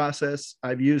been the process.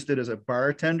 I've used it as a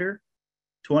bartender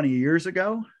 20 years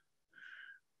ago.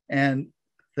 And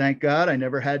thank God I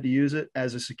never had to use it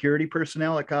as a security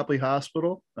personnel at Copley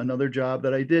Hospital, another job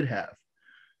that I did have.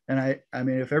 And I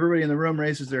mean, if everybody in the room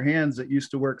raises their hands that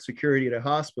used to work security at a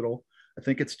hospital, I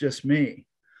think it's just me.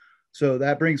 So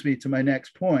that brings me to my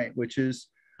next point, which is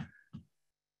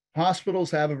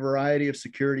hospitals have a variety of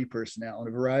security personnel and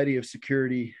a variety of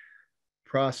security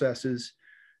processes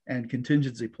and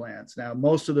contingency plans. Now,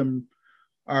 most of them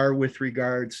are with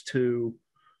regards to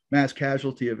mass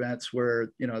casualty events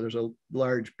where, you know, there's a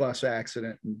large bus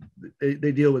accident and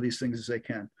they deal with these things as they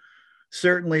can.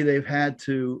 Certainly, they've had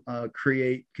to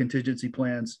create contingency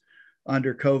plans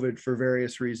under COVID for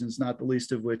various reasons, not the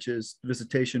least of which is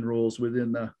visitation rules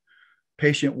within the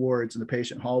patient wards and the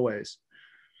patient hallways.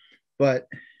 But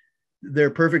they're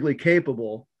perfectly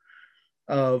capable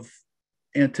of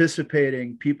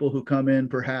anticipating people who come in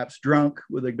perhaps drunk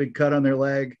with a big cut on their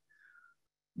leg.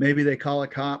 Maybe they call a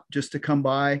cop just to come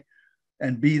by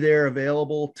and be there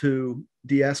available to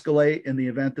de-escalate in the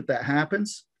event that that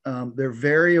happens. They're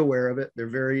very aware of it. They're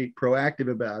very proactive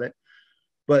about it.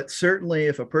 But certainly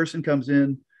if a person comes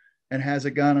in and has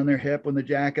a gun on their hip when the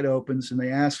jacket opens and they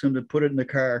ask them to put it in the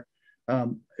car,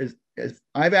 as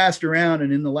I've asked around,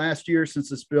 and in the last year since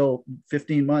this bill,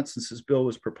 15 months since this bill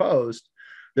was proposed,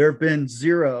 there have been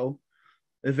 0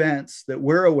 events that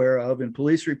we're aware of in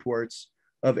police reports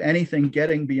of anything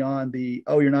getting beyond the,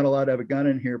 oh, you're not allowed to have a gun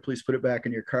in here, please put it back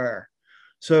in your car.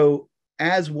 So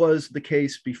as was the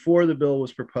case before the bill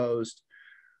was proposed,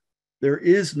 there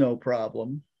is no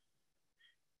problem,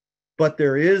 but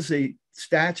there is a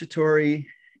statutory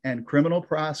and criminal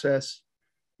process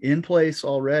in place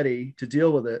already to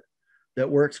deal with it that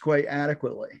works quite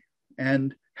adequately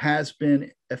and has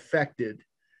been effected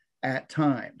at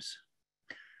times.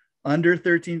 Under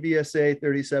 13 VSA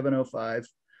 3705,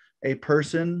 a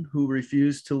person who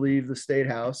refused to leave the State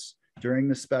House during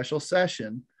the special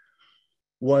session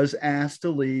was asked to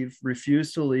leave,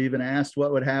 refused to leave, and asked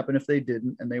what would happen if they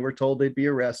didn't. And they were told they'd be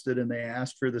arrested, and they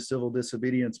asked for the civil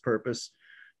disobedience purpose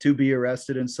to be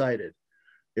arrested and cited.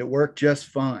 It worked just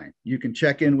fine. You can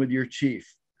check in with your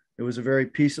chief. It was a very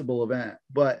peaceable event,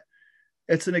 but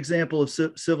it's an example of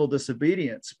civil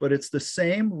disobedience, but it's the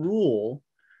same rule,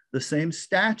 the same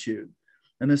statute,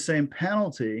 and the same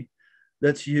penalty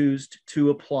that's used to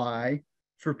apply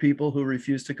for people who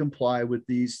refuse to comply with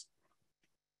these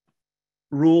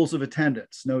rules of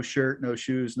attendance. No shirt, no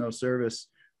shoes, no service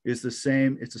is the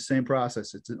same. It's the same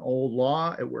process. It's an old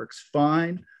law. It works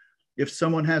fine. If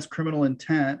someone has criminal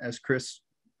intent, as Chris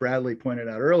Bradley pointed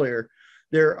out earlier,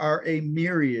 there are a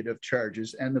myriad of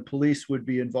charges, and the police would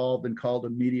be involved and called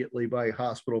immediately by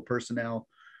hospital personnel,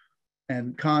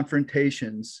 and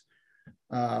confrontations,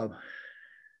 a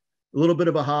little bit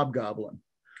of a hobgoblin.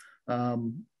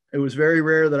 It was very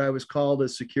rare that I was called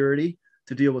as security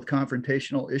to deal with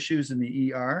confrontational issues in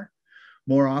the ER.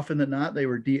 More often than not, they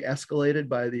were de-escalated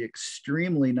by the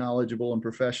extremely knowledgeable and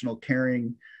professional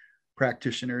caring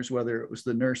practitioners, whether it was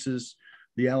the nurses,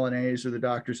 the LNAs, or the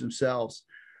doctors themselves.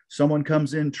 Someone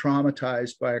comes in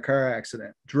traumatized by a car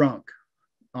accident, drunk,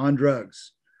 on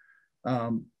drugs.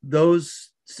 Those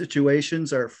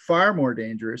situations are far more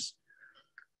dangerous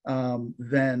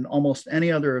than almost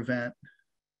any other event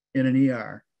in an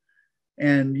ER.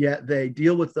 And yet they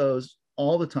deal with those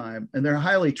all the time, and they're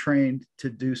highly trained to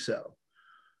do so.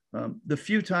 The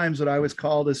few times that I was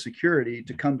called as security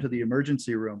to come to the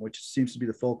emergency room, which seems to be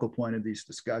the focal point of these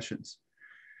discussions,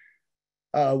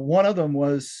 one of them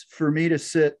was for me to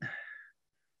sit,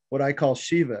 what I call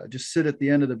Shiva, just sit at the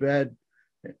end of the bed,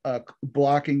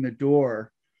 blocking the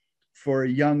door for a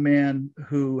young man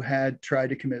who had tried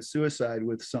to commit suicide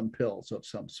with some pills of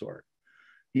some sort.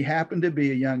 He happened to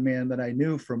be a young man that I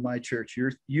knew from my church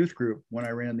youth group when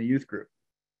I ran the youth group.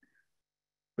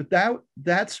 But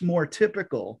that's more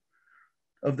typical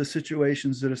of the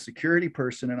situations that a security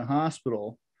person in a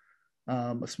hospital,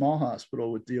 a small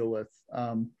hospital, would deal with,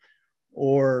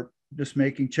 or just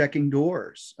checking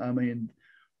doors. I mean,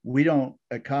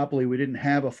 at Copley, we didn't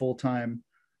have a full-time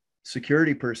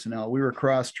security personnel. We were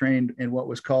cross-trained in what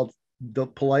was called,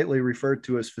 politely referred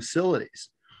to as facilities.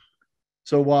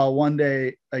 So while one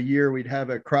day a year we'd have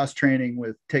a cross-training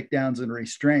with takedowns and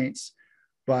restraints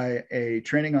by a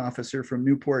training officer from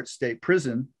Newport State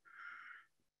Prison,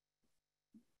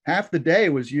 half the day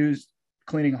was used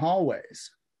cleaning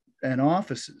hallways and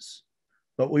offices,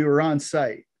 but we were on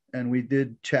site and we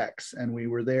did checks, and we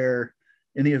were there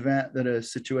in the event that a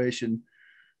situation,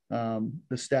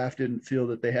 the staff didn't feel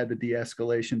that they had the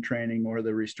de-escalation training or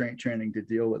the restraint training to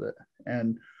deal with it.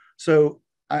 And so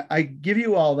I give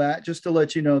you all that just to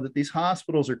let you know that these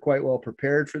hospitals are quite well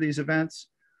prepared for these events.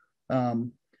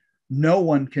 No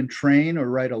one can train or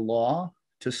write a law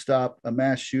to stop a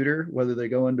mass shooter, whether they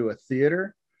go into a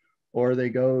theater or they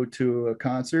go to a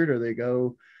concert or they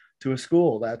go to a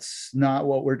school. That's not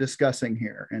what we're discussing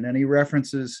here. And any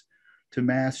references to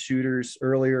mass shooters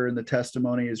earlier in the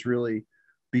testimony is really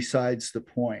besides the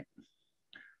point.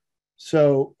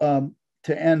 So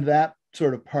to end that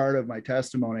sort of part of my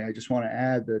testimony, I just want to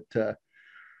add that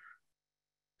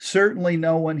certainly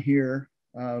no one here,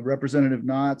 Representative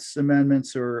Knott's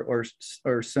amendments or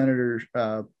Senator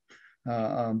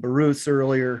Baruth's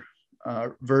earlier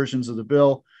versions of the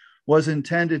bill, was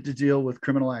intended to deal with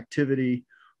criminal activity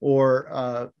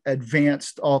or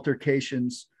advanced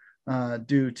altercations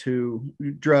due to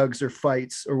drugs or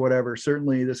fights or whatever.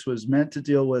 Certainly this was meant to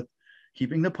deal with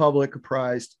keeping the public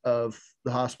apprised of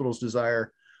the hospital's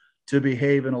desire to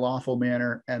behave in a lawful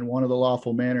manner. And one of the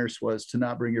lawful manners was to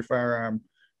not bring your firearm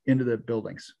into the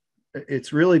buildings.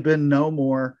 It's really been no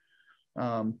more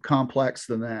complex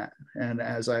than that. And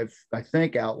as I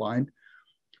think outlined,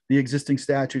 the existing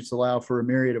statutes allow for a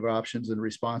myriad of options and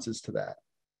responses to that,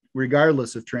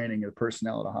 regardless of training of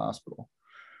personnel at a hospital.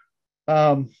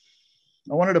 I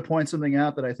wanted to point something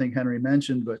out that I think Henry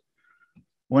mentioned, but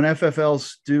when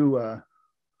FFLs do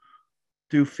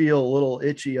feel a little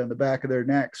itchy on the back of their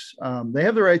necks, they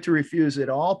have the right to refuse at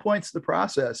all points of the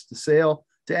process to sale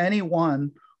to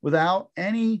anyone without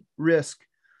any risk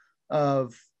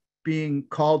of being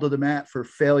called to the mat for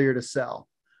failure to sell.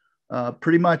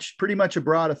 pretty much a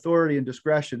broad authority and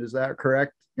discretion. Is that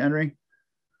correct, Henry?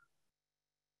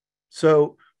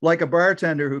 So like a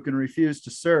bartender who can refuse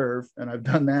to serve, and I've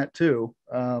done that too,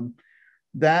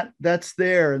 that's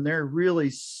there, and they're really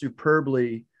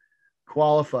superbly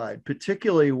qualified,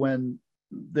 particularly when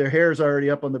their hair is already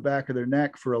up on the back of their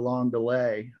neck for a long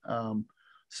delay.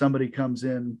 Somebody comes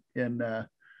in and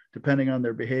depending on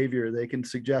their behavior, they can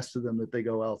suggest to them that they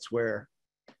go elsewhere.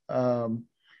 I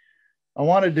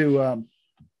wanted to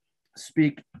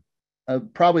speak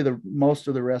probably most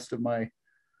of the rest of my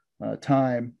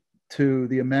time to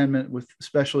the amendment,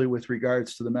 especially with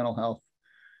regards to the mental health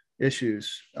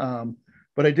issues.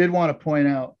 But I did want to point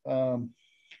out,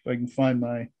 if I can find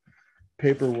my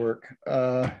paperwork.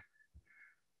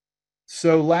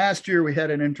 So last year we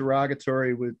had an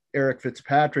interrogatory with Eric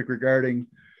Fitzpatrick regarding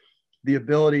the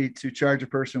ability to charge a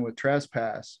person with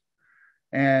trespass.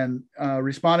 And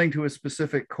responding to a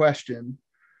specific question,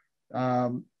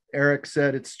 Eric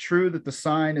said, it's true that the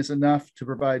sign is enough to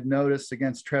provide notice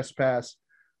against trespass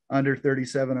under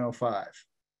 3705.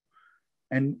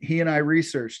 And he and I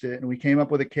researched it, and we came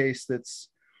up with a case that's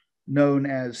known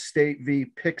as State v.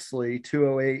 Pixley,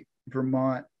 208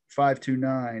 Vermont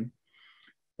 529.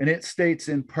 And it states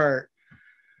in part,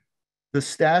 the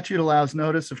statute allows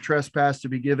notice of trespass to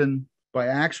be given by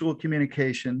actual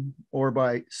communication or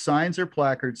by signs or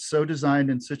placards so designed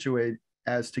and situated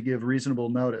as to give reasonable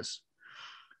notice.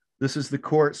 This is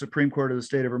the Supreme Court of the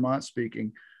state of Vermont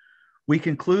speaking. We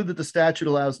conclude that the statute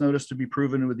allows notice to be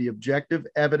proven with the objective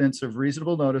evidence of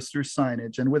reasonable notice through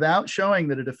signage and without showing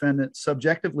that a defendant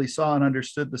subjectively saw and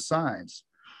understood the signs.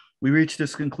 We reach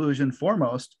this conclusion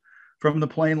foremost from the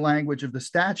plain language of the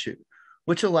statute,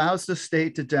 which allows the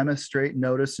state to demonstrate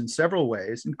notice in several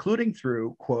ways, including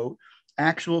through, quote,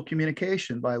 actual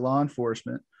communication by law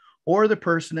enforcement or the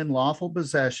person in lawful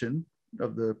possession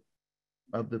of the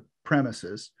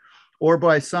premises, or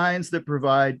by signs that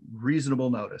provide reasonable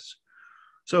notice.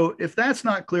 So if that's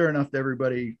not clear enough to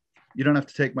everybody, you don't have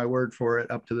to take my word for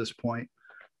it up to this point.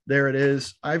 There it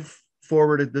is. I've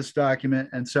forwarded this document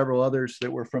and several others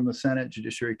that were from the Senate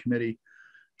Judiciary Committee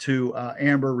to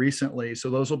Amber recently. So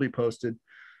those will be posted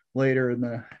later in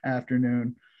the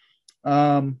afternoon.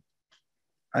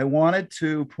 I wanted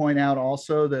to point out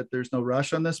also that there's no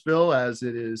rush on this bill, as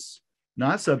it is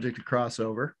not subject to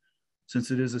crossover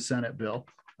since it is a Senate bill.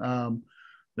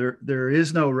 There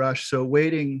is no rush. So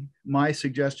my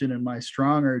suggestion and my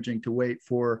strong urging to wait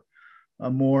for a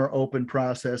more open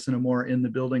process and a more in the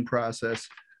building process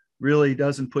really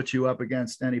doesn't put you up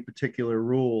against any particular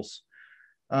rules.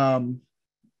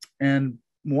 And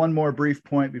one more brief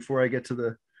point before I get to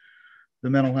the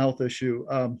mental health issue.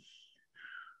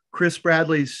 Chris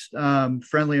Bradley's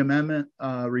friendly amendment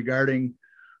regarding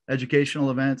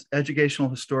educational events, educational,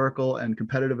 historical, and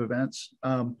competitive events.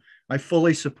 I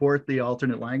fully support the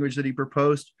alternate language that he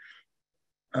proposed.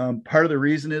 Part of the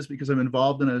reason is because I'm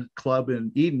involved in a club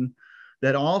in Eden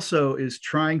that also is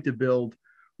trying to build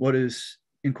what is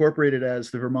incorporated as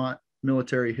the Vermont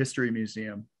Military History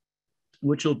Museum,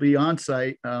 which will be on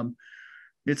site.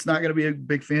 It's not going to be a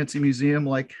big fancy museum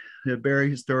like the Barrie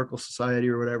Historical Society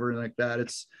or whatever like that.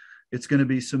 It's going to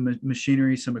be some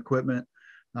machinery, some equipment,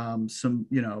 some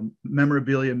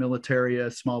memorabilia, militaria,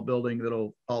 a small building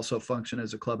that'll also function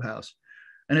as a clubhouse.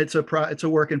 And it's a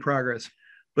work in progress,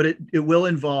 but it will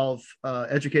involve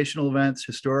educational events,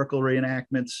 historical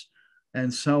reenactments,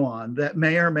 and so on. That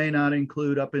may or may not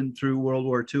include up and through World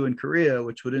War II in Korea,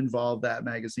 which would involve that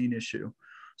magazine issue.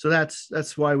 So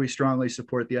that's why we strongly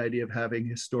support the idea of having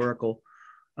historical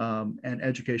and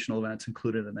educational events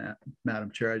included in that,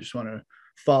 Madam Chair. I just want to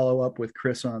follow up with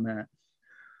Chris on that.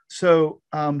 So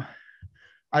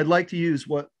I'd like to use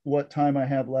what time I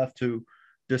have left to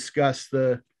discuss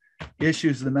the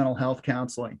issues of the mental health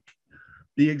counseling.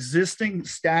 The existing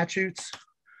statutes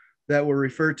that were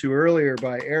referred to earlier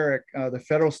by Eric, the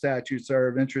federal statutes are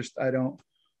of interest. I don't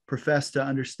profess to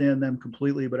understand them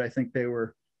completely, but I think they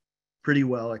were pretty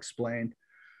well explained.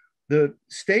 The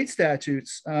state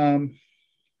statutes, let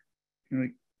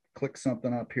me click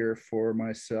something up here for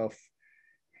myself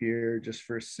here just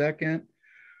for a second.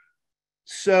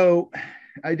 So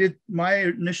I did my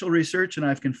initial research, and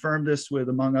I've confirmed this with,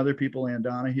 among other people, Ann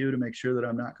Donahue, to make sure that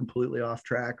I'm not completely off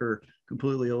track or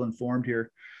completely ill-informed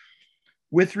here.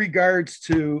 With regards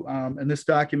to, and this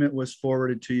document was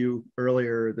forwarded to you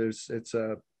earlier,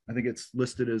 I think it's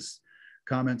listed as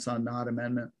comments on not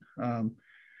amendment.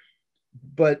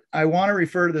 But I want to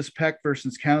refer to this Peck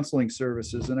versus counseling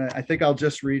services. And I think I'll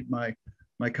just read my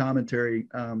commentary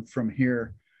from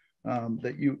here,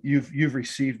 that you've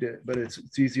received it, but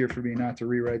it's easier for me not to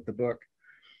rewrite the book.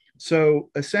 So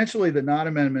essentially, the Knott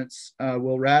amendments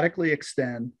will radically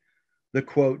extend the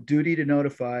quote duty to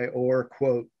notify or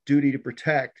quote duty to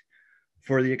protect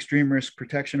for the extreme risk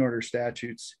protection order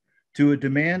statutes to a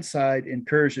demand side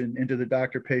incursion into the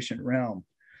doctor-patient realm.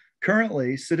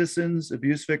 Currently, citizens,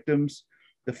 abuse victims,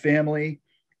 the family,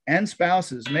 and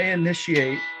spouses may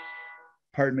initiate,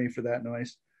 pardon me for that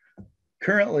noise.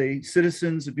 Currently,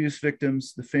 citizens, abuse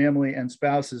victims, the family, and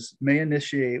spouses may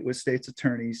initiate with state's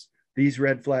attorneys these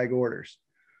red flag orders.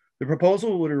 The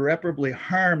proposal would irreparably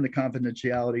harm the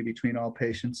confidentiality between all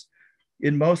patients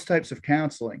in most types of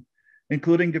counseling,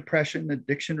 including depression,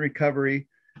 addiction recovery,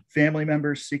 family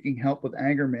members seeking help with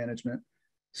anger management,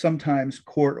 sometimes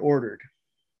court ordered.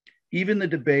 Even the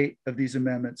debate of these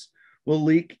amendments will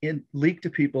leak to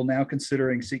people now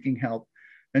considering seeking help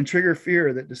and trigger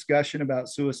fear that discussion about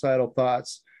suicidal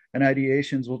thoughts and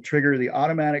ideations will trigger the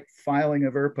automatic filing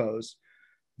of ERPOs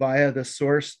via the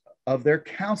source of their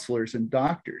counselors and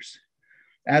doctors.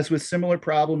 As with similar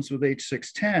problems with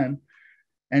H610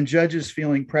 and judges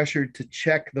feeling pressured to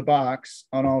check the box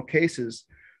on all cases,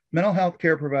 mental health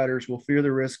care providers will fear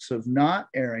the risks of not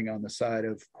erring on the side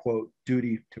of, quote,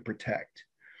 duty to protect.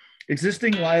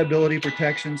 Existing liability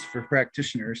protections for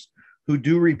practitioners who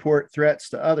do report threats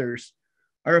to others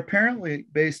are apparently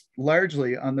based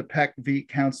largely on the Peck v.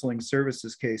 Counseling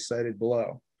Services case cited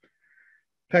below.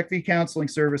 Peck v. Counseling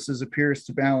Services appears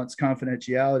to balance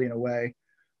confidentiality in a way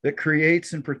that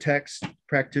creates and protects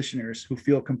practitioners who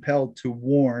feel compelled to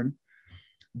warn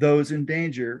those in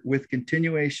danger with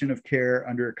continuation of care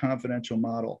under a confidential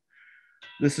model.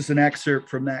 This is an excerpt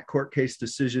from that court case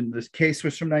decision. This case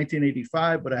was from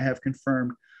 1985, but I have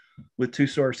confirmed with two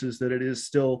sources that it is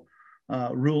still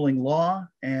ruling law,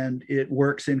 and it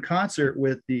works in concert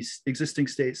with the existing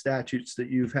state statutes that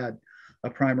you've had a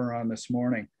primer on this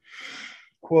morning.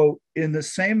 Quote, in the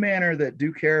same manner that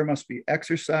due care must be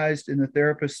exercised in the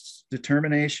therapist's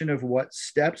determination of what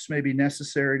steps may be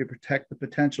necessary to protect the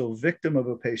potential victim of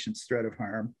a patient's threat of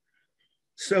harm,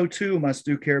 so too must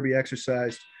due care be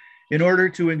exercised in order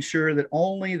to ensure that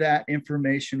only that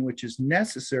information which is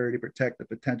necessary to protect the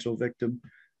potential victim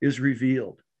is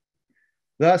revealed.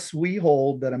 Thus, we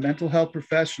hold that a mental health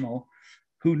professional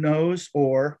who knows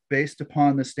or, based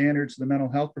upon the standards of the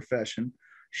mental health profession,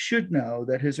 should know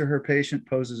that his or her patient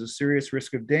poses a serious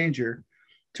risk of danger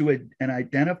to an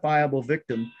identifiable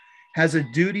victim has a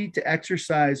duty to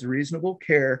exercise reasonable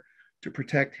care to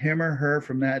protect him or her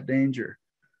from that danger.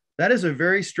 That is a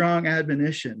very strong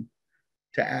admonition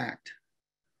to act,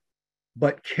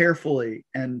 but carefully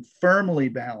and firmly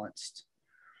balanced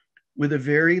with a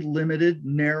very limited,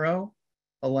 narrow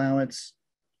allowance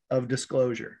of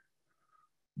disclosure.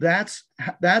 That's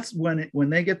when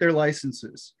they get their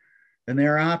licenses and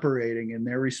they're operating and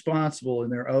they're responsible in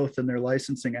their oath and their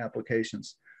licensing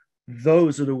applications.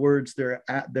 Those are the words they're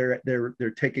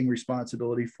taking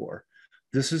responsibility for.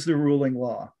 This is the ruling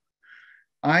law.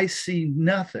 I see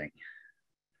nothing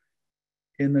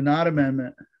in the Knott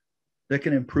Amendment that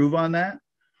can improve on that.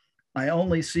 I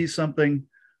only see something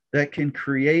that can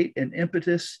create an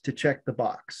impetus to check the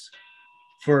box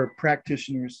for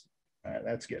practitioners.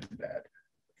 That's getting bad.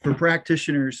 For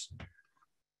practitioners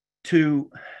to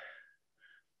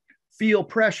feel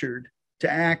pressured to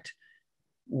act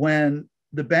when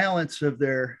the balance of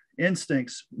their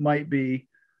instincts might be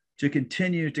to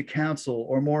continue to counsel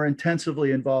or more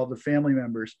intensively involve the family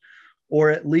members, or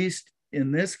at least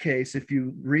in this case, if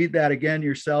you read that again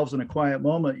yourselves in a quiet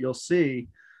moment, you'll see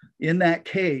in that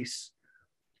case,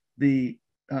 the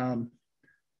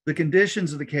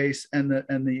conditions of the case and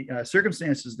the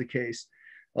circumstances of the case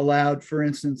allowed, for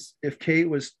instance, if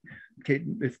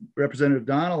Representative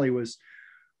Donnelly was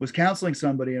counseling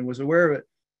somebody and was aware of it,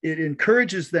 it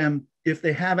encourages them, if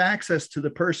they have access to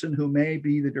the person who may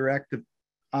be the direct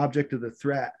object of the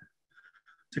threat,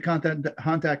 to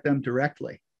contact them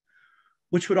directly,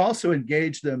 which would also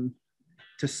engage them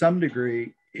to some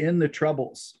degree in the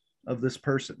troubles of this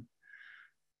person.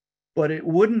 But it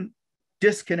wouldn't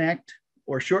disconnect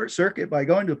or short circuit by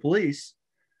going to police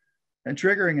and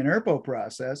triggering an ERPO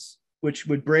process, which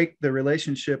would break the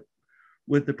relationship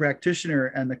with the practitioner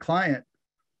and the client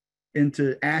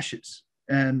into ashes.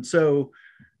 And so,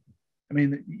 I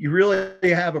mean, you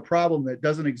really have a problem that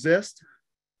doesn't exist.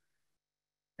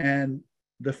 And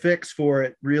the fix for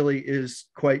it really is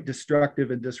quite destructive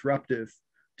and disruptive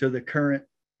to the current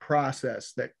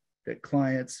process that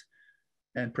clients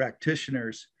and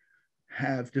practitioners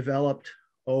have developed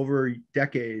over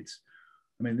decades.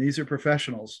 I mean, these are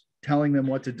professionals. Telling them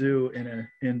what to do in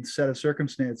a set of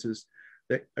circumstances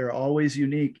that are always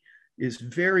unique is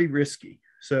very risky.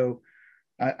 So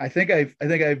I think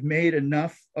I've made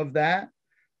enough of that.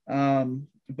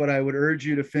 but I would urge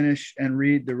you to finish and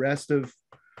read the rest of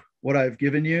what I've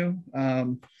given you.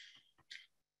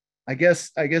 I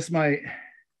guess my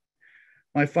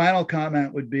final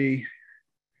comment would be,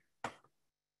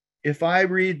 if I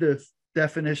read the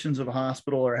definitions of a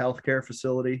hospital or a healthcare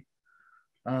facility,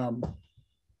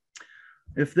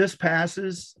 if this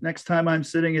passes, next time I'm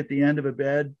sitting at the end of a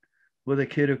bed with a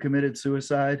kid who committed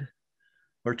suicide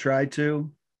or tried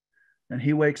to, and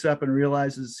he wakes up and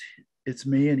realizes it's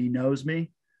me and he knows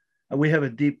me, we have a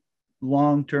deep,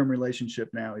 long-term relationship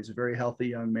now. He's a very healthy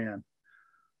young man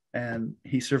and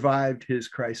he survived his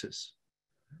crisis.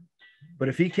 But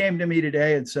if he came to me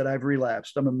today and said, I've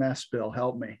relapsed, I'm a mess, Bill,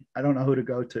 help me, I don't know who to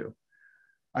go to,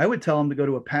 I would tell him to go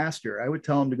to a pastor. I would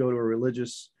tell him to go to a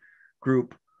religious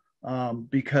group,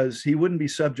 because he wouldn't be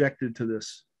subjected to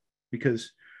this,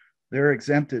 because they're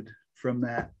exempted from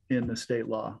that in the state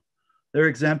law. They're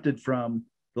exempted from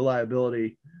the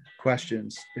liability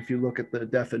questions. If you look at the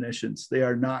definitions, they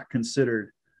are not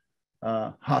considered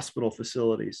hospital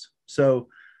facilities. So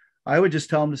I would just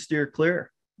tell him to steer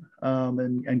clear,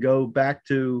 and go back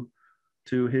to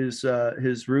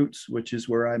his roots, which is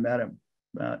where I met him.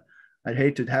 I'd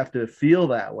hate to have to feel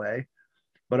that way,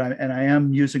 but I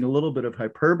am using a little bit of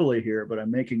hyperbole here, but I'm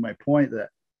making my point that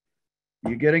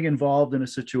you're getting involved in a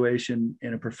situation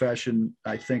in a profession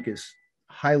I think is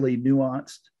highly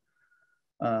nuanced,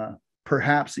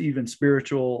 perhaps even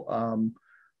spiritual,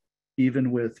 even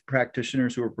with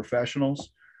practitioners who are professionals,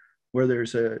 where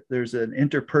there's an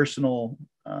interpersonal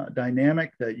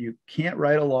dynamic that you can't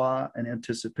write a law and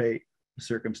anticipate the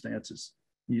circumstances.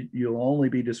 You'll only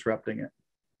be disrupting it.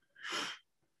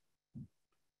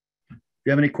 If you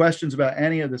have any questions about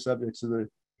any of the subjects of the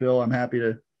bill, I'm happy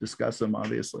to discuss them,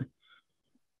 obviously.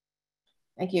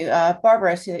 Thank you.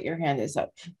 Barbara, I see that your hand is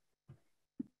up.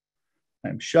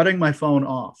 I'm shutting my phone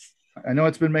off. I know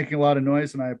it's been making a lot of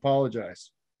noise and I apologize.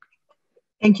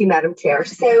 Thank you, Madam Chair.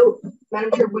 So,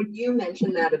 Madam Chair, when you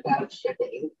mentioned that about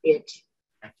shipping, it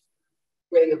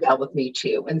rang a bell with me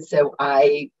too. And so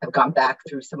I have gone back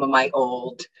through some of my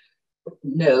old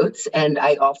notes, and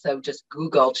I also just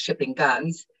Googled shipping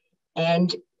guns.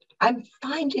 And I'm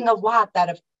finding a lot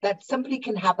that somebody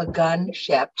can have a gun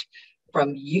shipped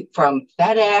from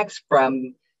FedEx,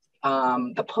 from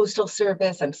the Postal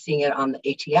Service. I'm seeing it on the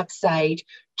ATF site,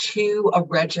 to a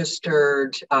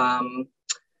registered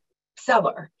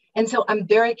seller. And so I'm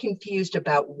very confused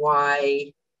about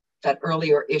why that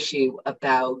earlier issue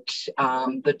about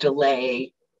the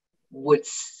delay would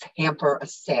hamper a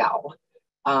sale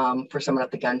for someone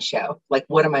at the gun show. Like,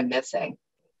 what am I missing?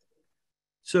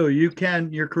 So you're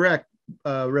correct,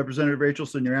 Representative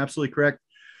Rachelson, you're absolutely correct.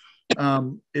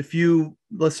 If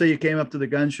let's say you came up to the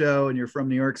gun show and you're from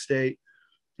New York State,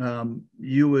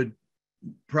 you would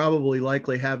probably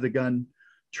likely have the gun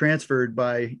transferred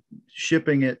by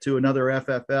shipping it to another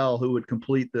FFL who would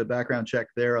complete the background check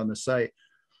there on the site.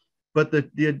 But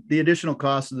the additional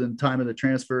cost of the time of the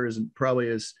transfer isn't probably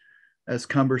as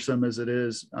cumbersome as it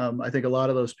is. I think a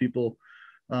lot of those people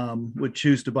would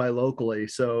choose to buy locally.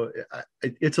 So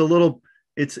it's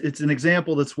an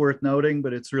example that's worth noting,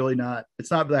 but it's not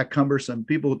that cumbersome.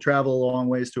 People travel a long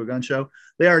ways to a gun show.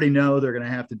 They already know they're going to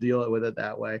have to deal with it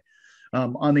that way.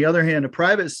 On the other hand, a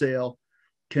private sale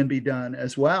can be done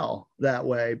as well that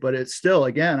way, but it's still,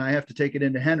 again, I have to take it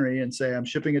into Henry and say, I'm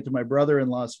shipping it to my brother in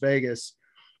Las Vegas.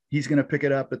 He's going to pick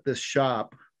it up at this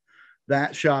shop.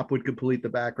 That shop would complete the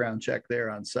background check there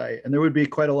on site, and there would be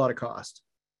quite a lot of cost.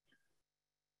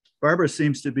 Barbara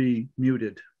seems to be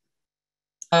muted.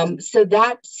 So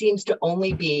that seems to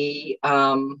only be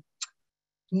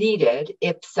needed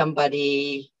if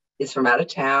somebody is from out of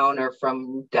town or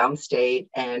from downstate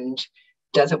and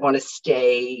doesn't want to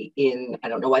stay in. I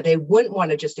don't know why they wouldn't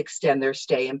want to just extend their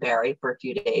stay in Barrie for a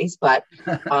few days, but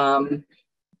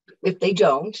if they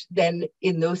don't, then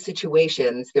in those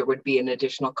situations, there would be an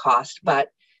additional cost, but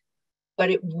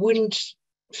it wouldn't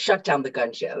shut down the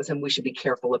gun shows, and we should be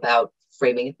careful about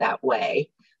framing it that way.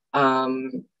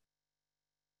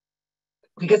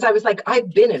 Because I was like, I've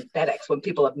been in FedEx when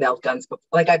people have mailed guns before.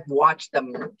 Like, I've watched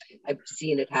them, I've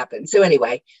seen it happen. So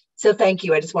anyway, so thank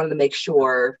you. I just wanted to make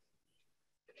sure.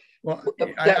 Well,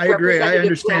 I agree. I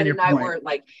understand your point. I weren't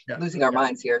losing our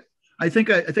minds here. I think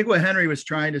what Henry was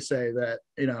trying to say, that,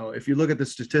 if you look at the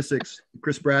statistics,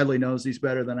 Chris Bradley knows these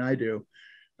better than I do.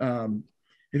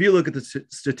 If you look at the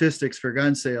statistics for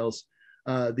gun sales,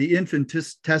 the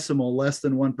infinitesimal less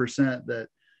than 1%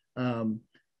 that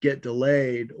get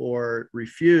delayed or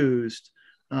refused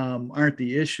aren't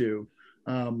the issue.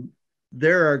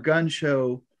 There are gun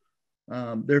show,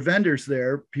 there are vendors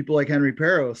there, people like Henry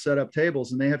Perro set up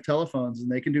tables, and they have telephones,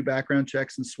 and they can do background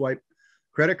checks and swipe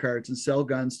credit cards and sell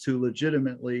guns to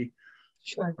legitimately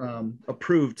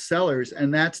approved sellers.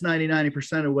 And that's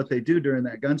 90% of what they do during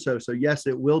that gun show. So yes,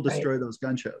 it will destroy those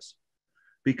gun shows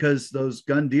because those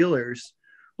gun dealers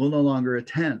will no longer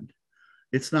attend.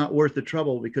 It's not worth the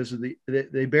trouble because of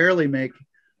they barely make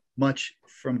much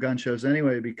from gun shows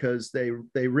anyway, because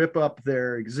they rip up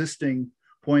their existing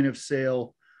point of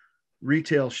sale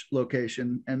retail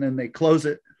location and then they close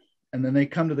it and then they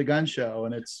come to the gun show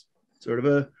and it's sort of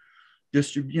a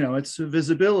it's a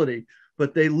visibility,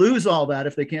 but they lose all that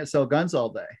if they can't sell guns all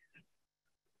day.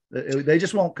 They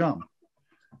just won't come.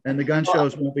 And the gun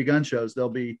shows won't be gun shows. They'll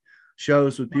be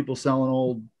shows with people selling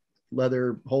old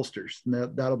leather holsters.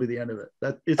 And that'll be the end of it.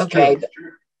 It's true.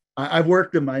 I've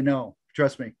worked them. I know.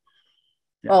 Trust me.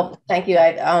 Yeah. Well, thank you.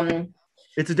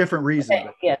 It's a different reason.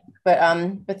 Okay,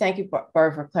 but thank you,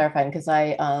 Barb, for clarifying, because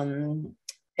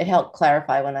it helped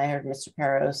clarify when I heard Mr.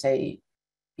 Perro say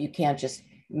you can't just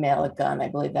mail a gun. I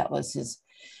believe that was his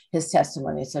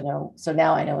testimony. So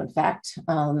now I know, in fact.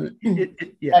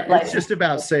 It's just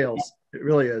about sales. It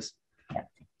really is. Yeah.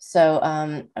 So,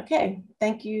 okay,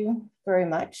 thank you very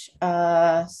much.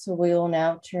 So we will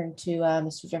now turn to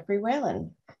Mr. Jeffrey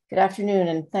Whalen. Good afternoon,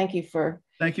 and thank you for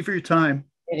your time.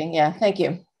 Yeah, thank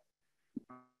you.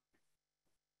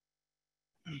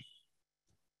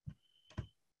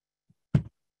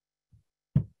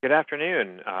 Good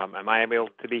afternoon. Am I able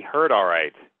to be heard all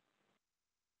right?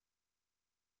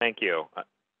 Thank you.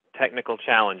 Technical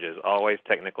challenges, always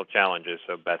technical challenges,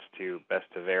 so best to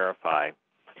verify.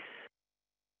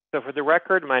 So for the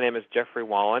record, my name is Jeffrey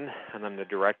Wallen, and I'm the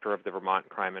director of the Vermont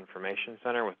Crime Information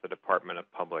Center with the Department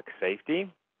of Public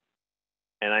Safety.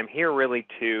 And I'm here really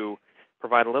to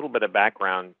provide a little bit of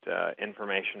background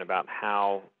information about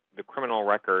how the criminal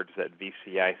records that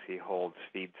VCIC holds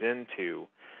feeds into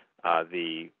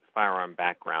the firearm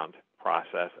background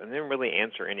process, and then really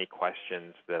answer any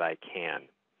questions that I can.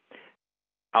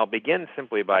 I'll begin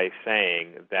simply by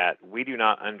saying that we do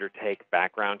not undertake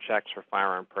background checks for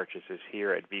firearm purchases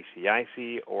here at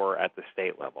VCIC or at the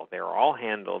state level. They are all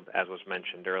handled, as was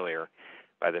mentioned earlier,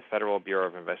 by the Federal Bureau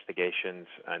of Investigation's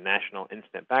National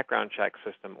Instant Background Check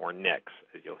System, or NICS,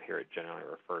 as you'll hear it generally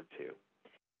referred to.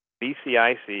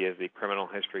 VCIC, as the criminal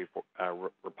history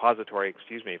repository,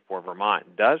 for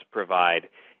Vermont, does provide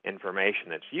information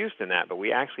that's used in that, but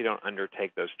we actually don't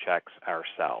undertake those checks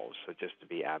ourselves. So just to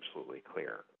be absolutely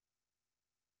clear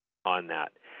on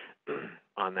that,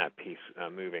 piece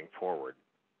moving forward.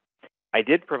 I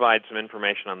did provide some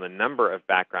information on the number of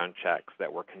background checks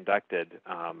that were conducted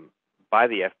by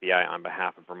the FBI on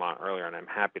behalf of Vermont earlier, and I'm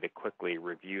happy to quickly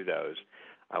review those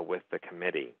with the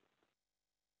committee.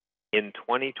 In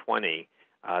 2020,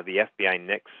 the FBI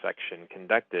NICS section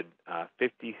conducted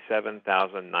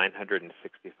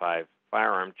 57,965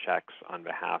 firearm checks on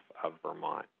behalf of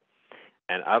Vermont.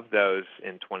 And of those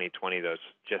in 2020, those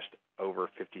just over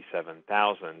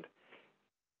 57,000,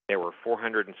 there were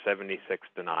 476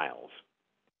 denials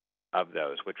of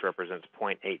those, which represents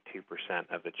 0.82%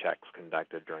 of the checks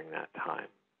conducted during that time.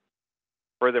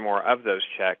 Furthermore, of those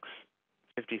checks,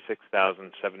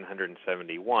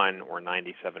 56,771, or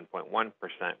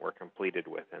 97.1%, were completed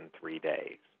within 3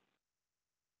 days.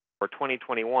 For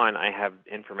 2021, I have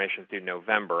information through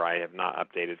November. I have not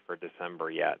updated for December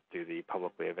yet through the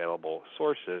publicly available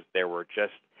sources. There were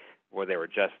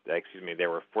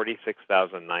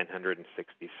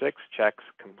 46,966 checks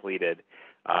completed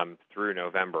through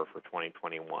November for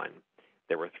 2021.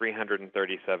 There were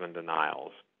 337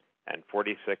 denials, and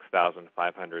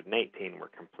 46,518 were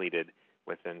completed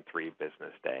within 3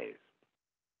 business days.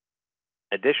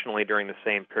 Additionally, during the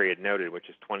same period noted, which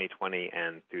is 2020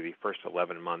 and through the first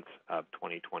 11 months of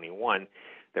 2021,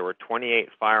 there were 28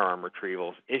 firearm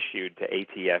retrievals issued to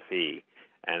ATFE,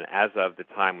 and as of the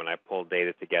time when I pulled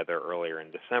data together earlier in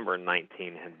December,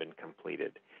 19 had been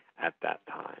completed at that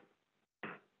time.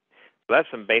 So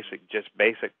that's some basic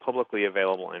publicly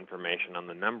available information on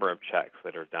the number of checks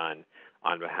that are done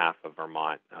on behalf of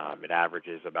Vermont. It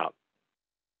averages about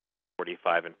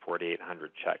 4,500 and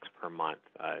 4,800 checks per month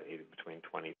between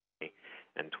 2020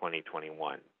 and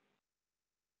 2021.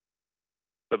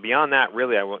 But beyond that,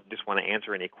 really, I just want to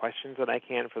answer any questions that I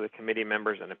can for the committee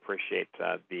members and appreciate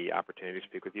the opportunity to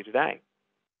speak with you today.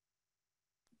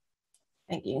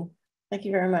 Thank you. Thank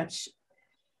you very much.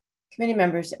 Committee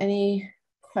members, any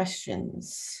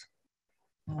questions?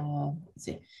 Let's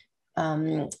see.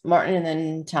 Martin and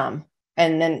then Tom.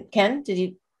 And then Ken, did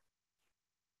you?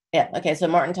 Yeah, okay, so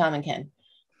Martin, Tom, and Ken.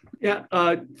 Yeah,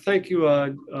 thank you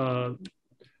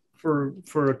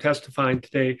for testifying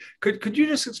today. Could you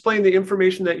just explain the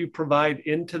information that you provide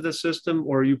into the system,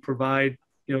 or you provide,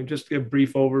 just a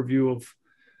brief overview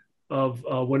of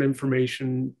when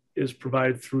information is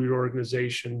provided through your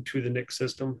organization to the NICS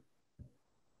system?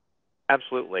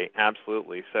 Absolutely,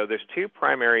 absolutely. So there's two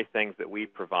primary things that we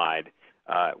provide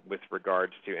with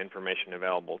regards to information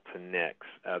available to NICS.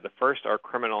 The first are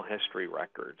criminal history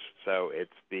records. So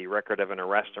it's the record of an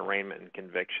arrest, arraignment, and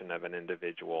conviction of an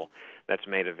individual that's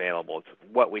made available. It's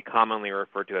what we commonly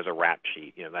refer to as a rap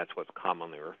sheet. That's what's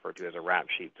commonly referred to as a rap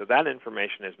sheet. So that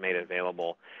information is made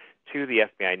available to the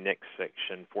FBI NICS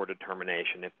section for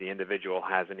determination if the individual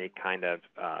has any kind of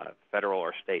federal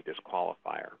or state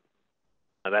disqualifier.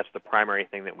 Now, that's the primary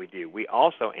thing that we do. We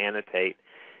also annotate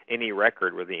any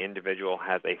record where the individual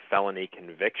has a felony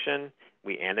conviction.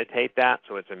 We annotate that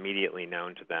so it's immediately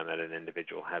known to them that an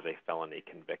individual has a felony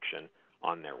conviction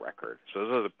on their record. So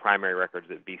those are the primary records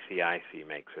that BCIC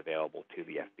makes available to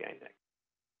the FBI NICS.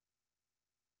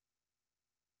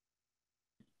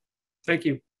 Thank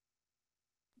you.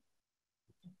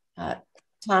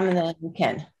 Tom and then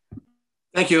Ken.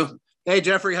 Thank you. Hey,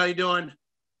 Jeffrey, how you doing?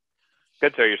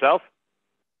 Good, sir. Yourself?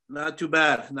 Not too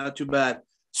bad. Not too bad.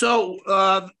 So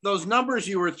those numbers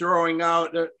you were throwing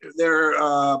out, their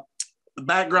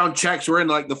background checks were in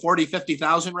like the 40,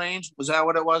 50,000 range. Was that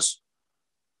what it was?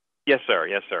 Yes, sir.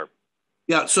 Yes, sir.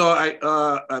 Yeah. So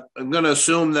I'm going to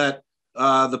assume that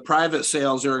the private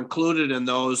sales are included in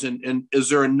those. And is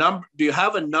there a number? Do you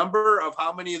have a number of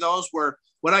how many of those were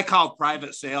what I call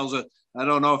private sales? I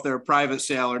don't know if they're a private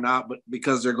sale or not, but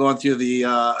because they're going through the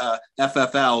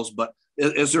FFLs. But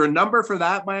is there a number for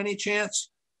that by any chance?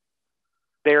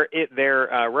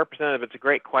 Representative, it's a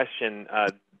great question.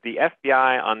 The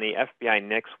FBI, on the FBI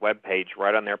NICS webpage,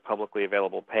 right on their publicly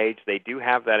available page, they do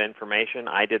have that information.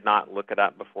 I did not look it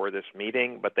up before this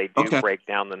meeting, but they do break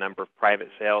down the number of private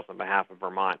sales on behalf of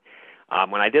Vermont.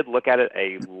 When I did look at it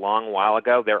a long while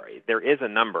ago, there is a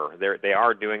number. They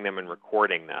are doing them and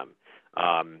recording them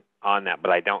on that,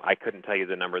 but I couldn't tell you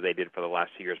the number they did for the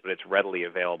last 2 years, but it's readily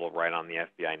available right on the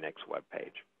FBI NICS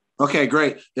webpage. Okay,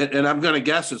 great. And I'm going to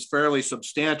guess it's fairly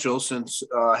substantial since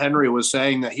Henry was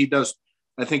saying that he does,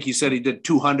 I think he said he did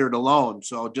 200 alone.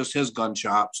 So just his gun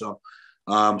shop. So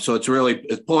it's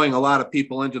pulling a lot of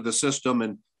people into the system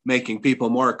and making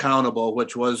people more accountable,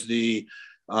 which was the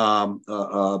idea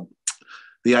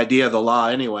of the law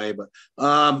anyway. But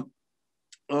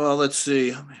well, let's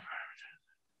see.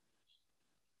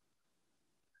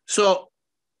 So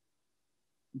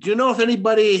do you know if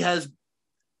anybody has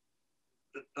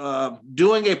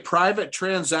doing a private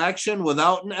transaction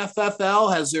without an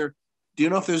FFL? Do you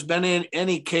know if there's been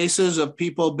any cases of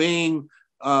people being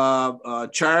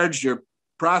charged or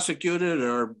prosecuted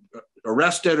or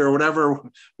arrested or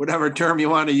whatever term you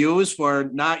want to use for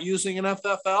not using an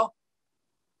FFL?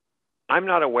 I'm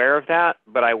not aware of that,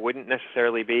 but I wouldn't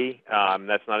necessarily be.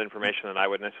 That's not information that I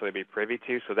would necessarily be privy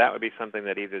to. So that would be something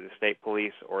that either the state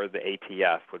police or the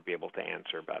ATF would be able to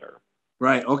answer better.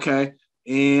 Right. Okay.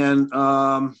 And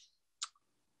I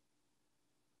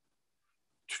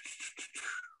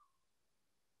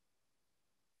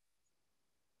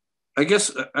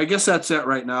guess that's it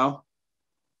right now.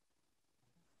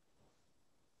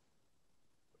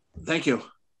 Thank you.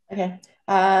 Okay.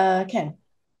 Ken.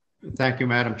 Thank you,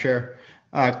 Madam Chair.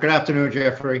 Good afternoon,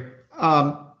 Jeffrey.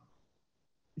 To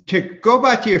go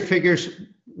back to your figures,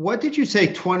 what did you say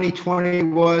 2020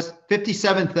 was?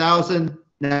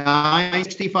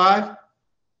 57,965?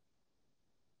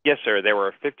 Yes, sir. There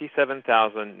were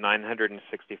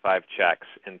 57,965 checks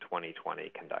in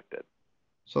 2020 conducted.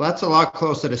 So that's a lot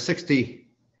closer to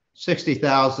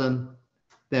 60,000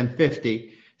 than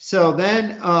 50. So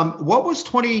then what was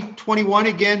 2021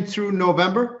 again through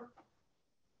November?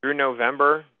 Through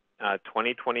November,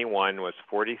 2021 was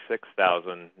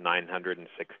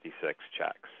 46,966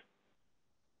 checks.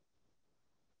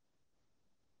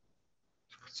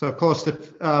 So close to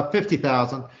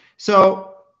 50,000.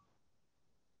 So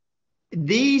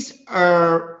these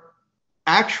are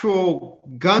actual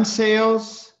gun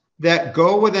sales that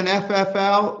go with an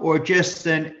FFL or just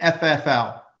an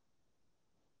FFL?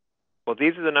 Well,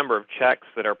 these are the number of checks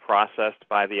that are processed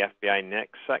by the FBI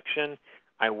NICS section.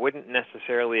 I wouldn't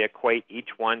necessarily equate each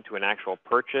one to an actual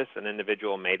purchase. An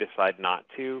individual may decide not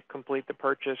to complete the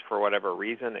purchase for whatever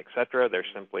reason, et cetera. They're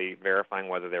simply verifying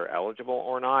whether they're eligible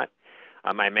or not.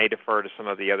 I may defer to some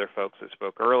of the other folks that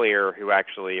spoke earlier who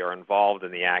actually are involved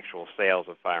in the actual sales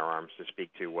of firearms to speak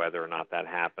to whether or not that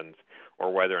happens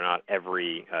or whether or not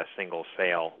every single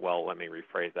sale, well, let me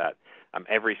rephrase that,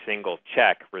 every single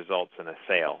check results in a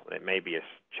sale. It may be a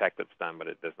check that's done, but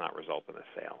it does not result in a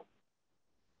sale.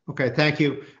 Okay, thank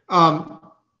you.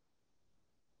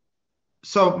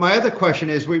 So my other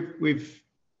question is, we've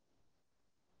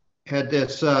had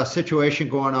this situation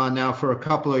going on now for a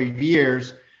couple of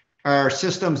years. our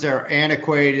systems are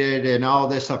antiquated and all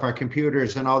this stuff, our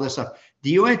computers and all this stuff. Do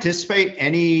you anticipate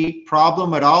any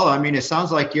problem at all? I mean, it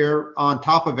sounds like you're on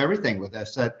top of everything with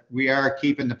this, that we are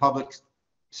keeping the public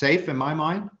safe, in my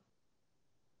mind.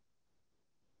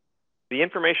 The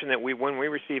information that when we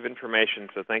receive information,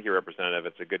 so thank you, Representative,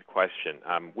 it's a good question.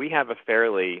 We have a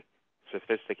fairly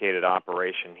sophisticated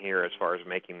operation here as far as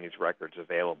making these records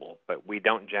available, but we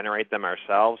don't generate them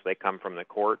ourselves. They come from the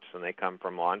courts and they come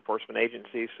from law enforcement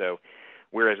agencies, so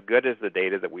we're as good as the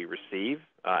data that we receive,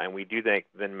 and we do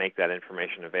then make that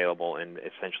information available in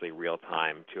essentially real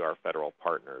time to our federal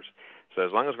partners. So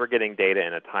as long as we're getting data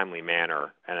in a timely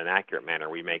manner and an accurate manner,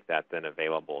 we make that then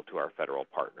available to our federal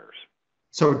partners.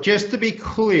 So just to be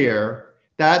clear,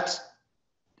 that's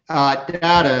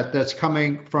data that's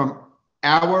coming from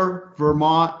our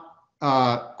Vermont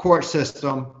court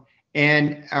system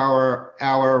and our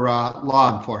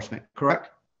law enforcement,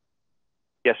 correct?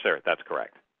 Yes, sir, that's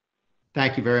correct.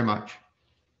 Thank you very much.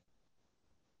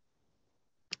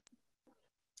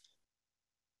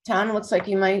 Tom, looks like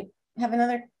you might have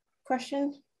another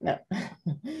question. No.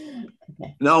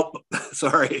 Okay. No,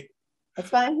 sorry. That's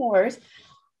fine, no worries.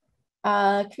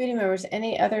 Committee members,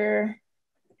 any other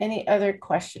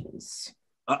questions?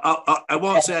 I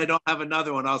won't say I don't have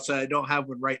another one. I'll say I don't have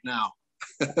one right now.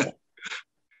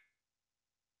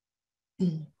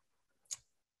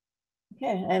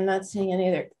 Okay, I'm not seeing any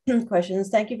other questions.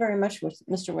 Thank you very much,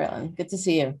 Mr. Whalen. Good to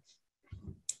see you.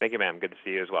 Thank you, ma'am. Good to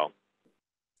see you as well.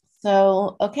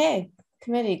 So, okay,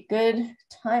 committee, good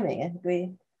timing. I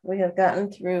think we have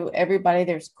gotten through everybody.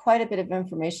 There's quite a bit of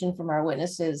information from our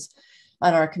witnesses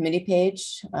on our committee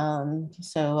page.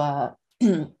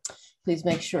 Please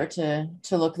make sure to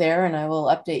look there, and I will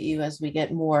update you as we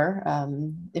get more,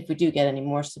 if we do get any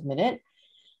more submitted.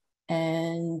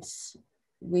 And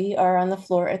we are on the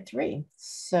floor at 3.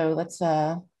 So let's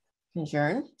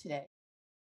adjourn today.